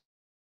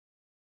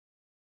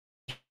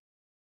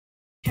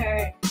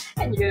return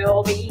and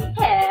you'll be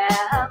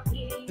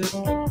happy. You'll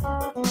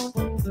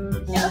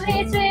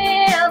be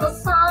sweet of a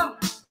song.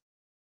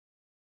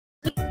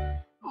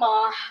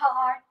 My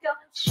heart goes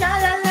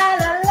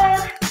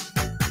sha-la-la-la-la.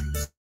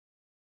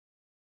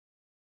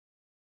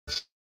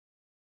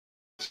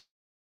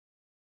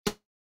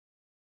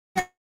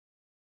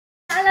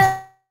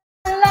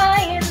 Sha-la-la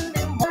in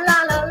the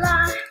la-la-la,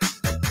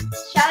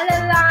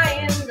 sha-la-la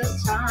in the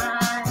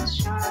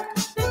sunshine.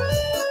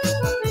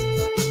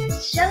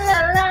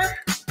 Sha-la-la,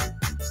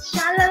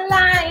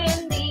 sha-la-la in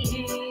the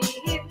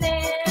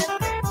evening.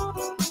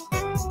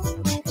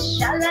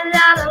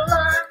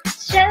 Sha-la-la-la-la,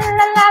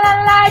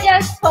 sha-la-la-la-la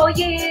just for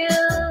you,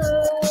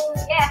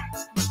 yeah.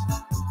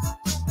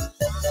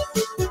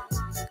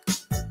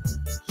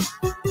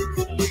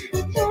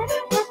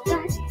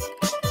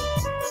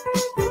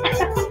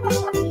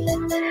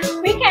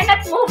 We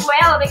cannot move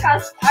well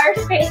because our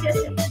space is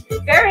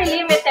very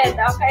limited,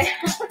 okay?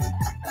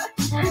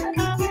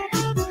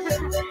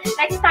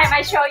 Next time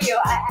I show you,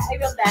 I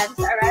will dance,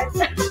 alright?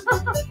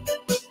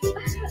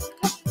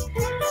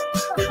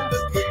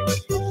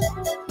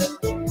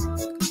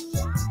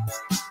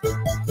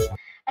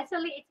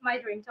 Actually, it's my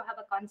dream to have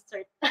a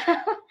concert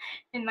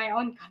in my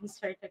own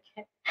concert,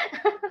 okay?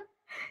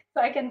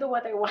 So I can do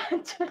what I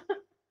want.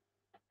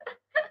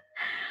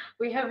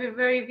 We have a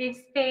very big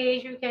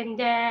stage. You can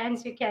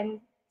dance, you can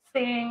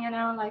sing, you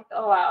know, like,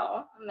 oh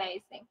wow,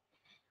 amazing.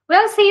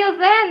 Well, see you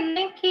then,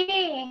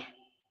 Nikki.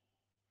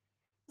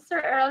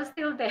 Mr. Earl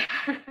still there.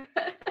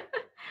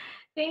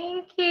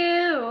 Thank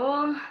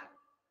you.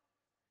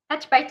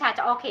 Touch by touch.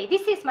 Okay,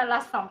 this is my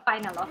last song,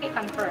 final. Okay,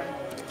 confirm.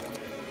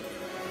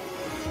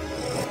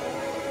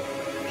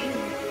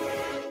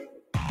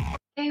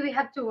 Okay, we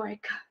have to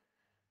work.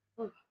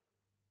 Oh.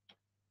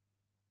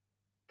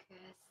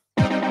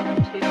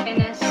 To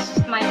finish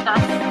my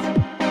task.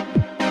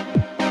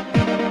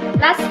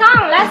 Last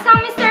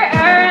song, Mr.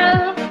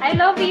 Earl. I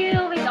love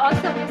you with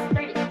also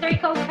Mr.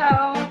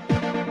 Coco.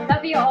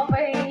 Love you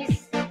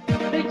always.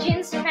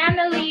 Eugene's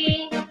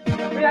family,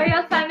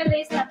 royal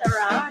family is not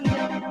around.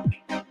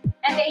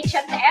 And the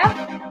H&F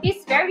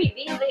is very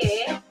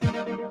busy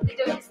to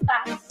do his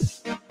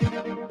tasks,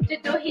 to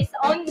do his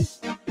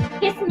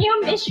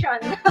new mission.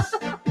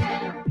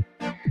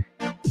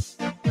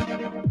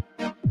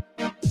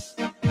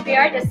 We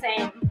are the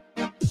same.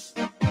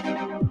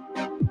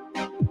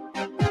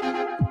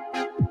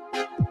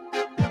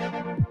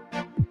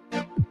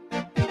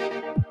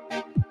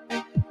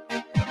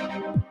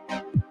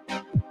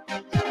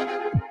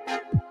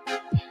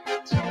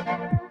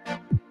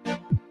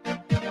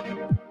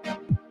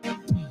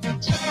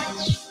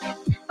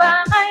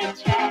 By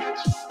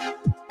touch,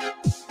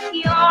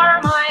 you're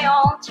my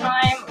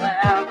all-time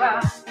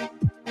lover.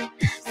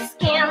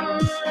 Skin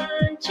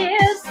to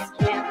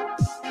skin,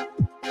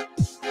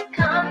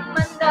 come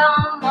under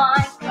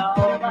my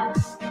cover.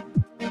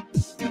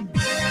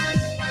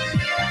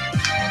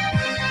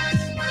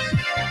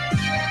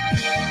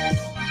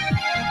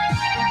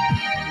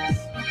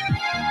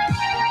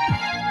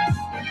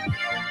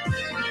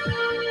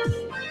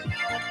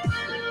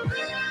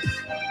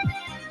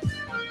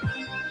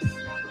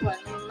 When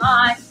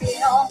I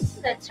feel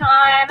the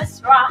time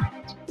is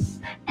right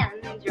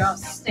and you're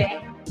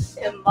staying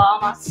by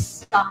my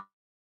side,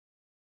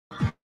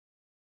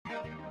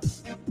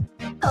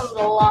 and the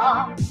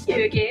love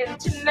you give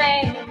to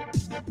me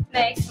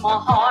makes my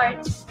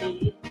heart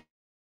beat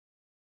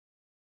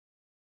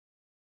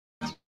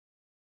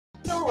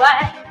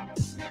away,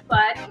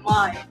 but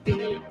my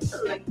feeling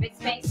makes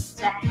me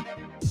sad.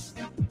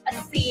 I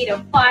see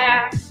the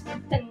fire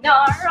in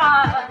your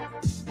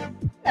eyes,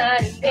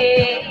 and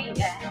me,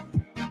 yeah.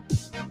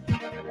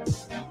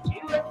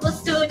 You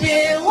was to do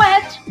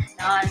it,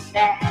 not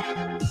that.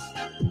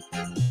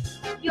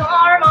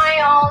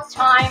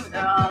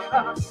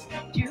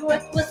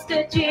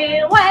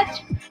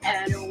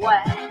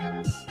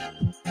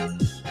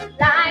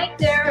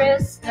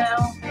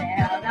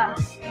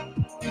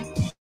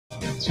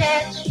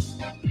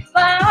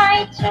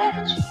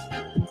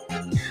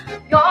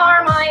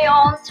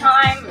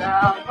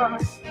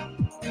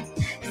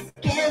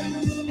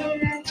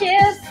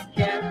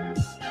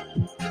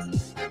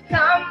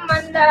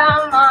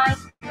 under my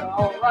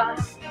cover.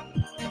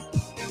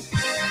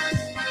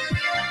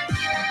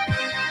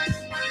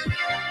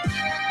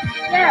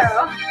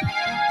 Yeah.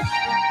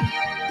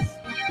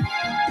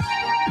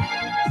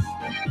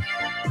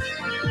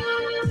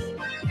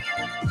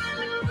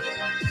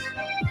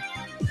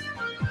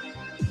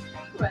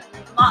 When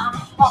my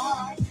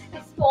heart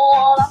is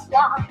full of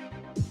love,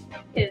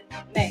 it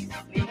makes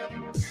me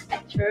a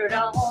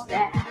turtle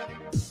that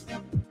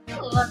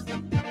looks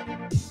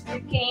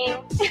looking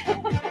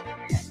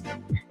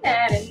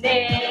at a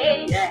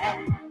day.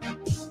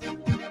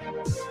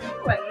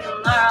 When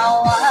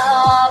our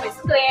love is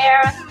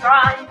clear and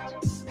bright,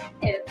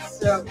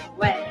 it's a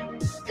way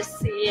to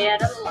see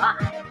the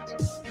light.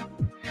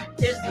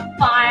 There's a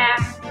fire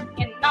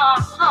in our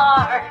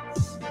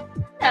hearts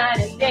night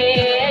and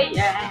day.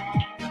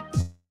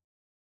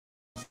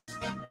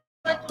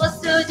 But was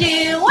to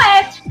do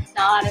it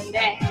night and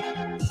day.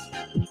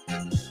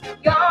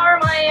 You're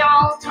my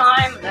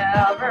all-time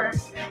lover.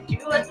 Do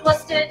it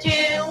was to do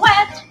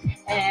it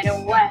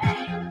anyway.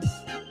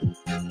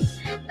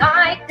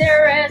 Like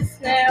there is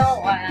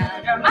no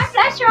weather. My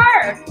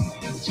pleasure.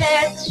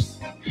 Change,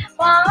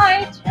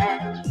 why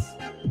change?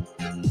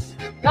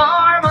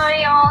 You're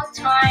my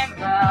all-time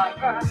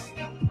lover.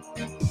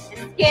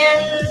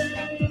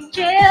 Skin,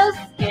 chill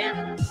skin.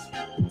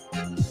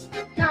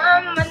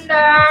 Come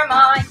under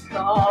my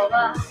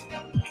cover.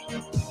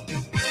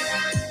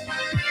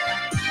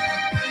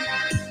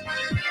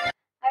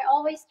 I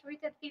always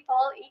treated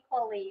people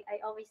equally. I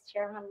always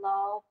share my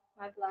love,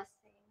 my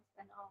blessings,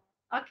 and all.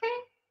 Okay.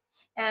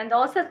 And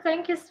also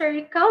thank you,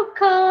 Sir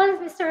Coco,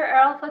 Mr.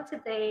 Earl for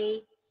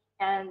today,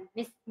 and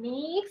Miss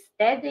Mix,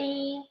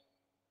 Daddy,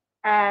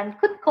 and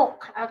Good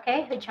Cook,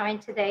 okay, who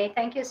joined today.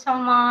 Thank you so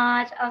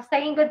much. I'm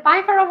saying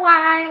goodbye for a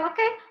while,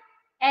 okay?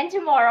 And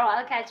tomorrow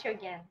I'll catch you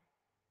again.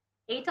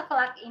 8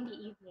 o'clock in the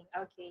evening,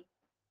 okay?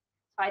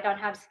 So I don't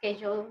have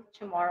schedule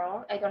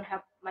tomorrow. I don't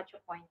have much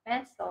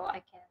appointments, so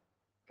I can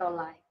go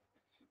live.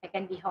 I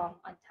can be home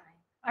on time.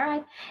 All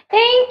right.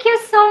 Thank you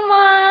so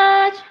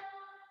much.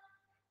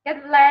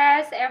 God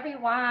bless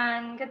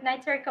everyone. Good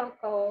night, Sir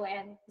Coco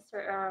and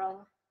Mr.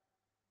 Earl.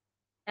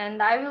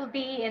 And I will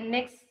be in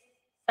next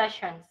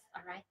sessions,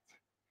 all right?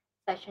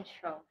 Session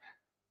show.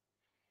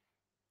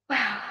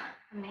 Wow,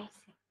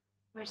 amazing.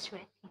 We're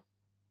sweating.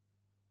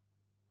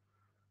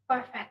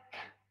 Perfect.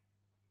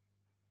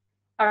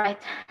 All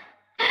right.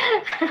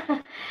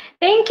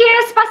 Thank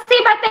you,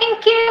 spasiba.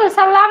 Thank you.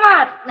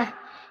 Salamat.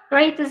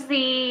 Great to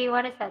see.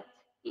 What is that?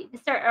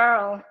 Mr.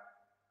 Earl.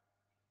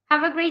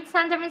 Have a great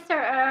Sunday, Mr.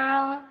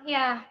 Earl.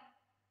 Yeah.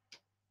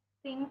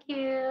 Thank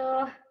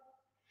you.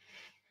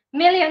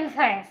 Million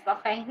thanks.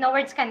 Okay. No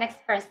words can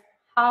express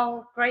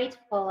how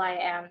grateful I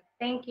am.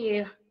 Thank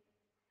you.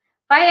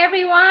 Bye,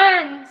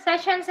 everyone.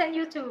 Sessions on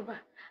YouTube.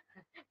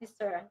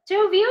 Mr.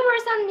 2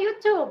 viewers on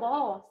YouTube.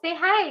 Oh, say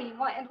hi.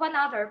 One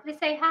other. Please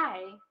say hi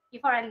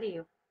before I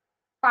leave.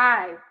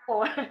 5,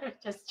 4.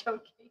 Just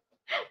joking.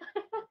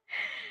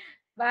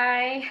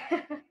 Bye.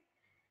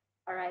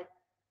 All right.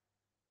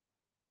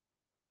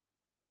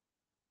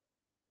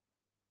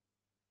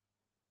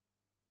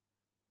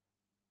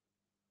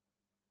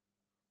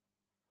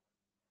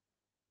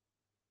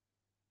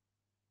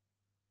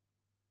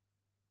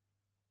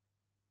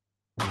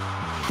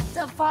จ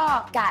ะฟอ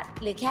กกัด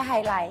หรือแค่ไฮ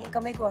ไลท์ก็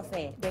ไม่กลัวเฟ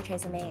ดด้วยเทร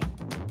ซเม่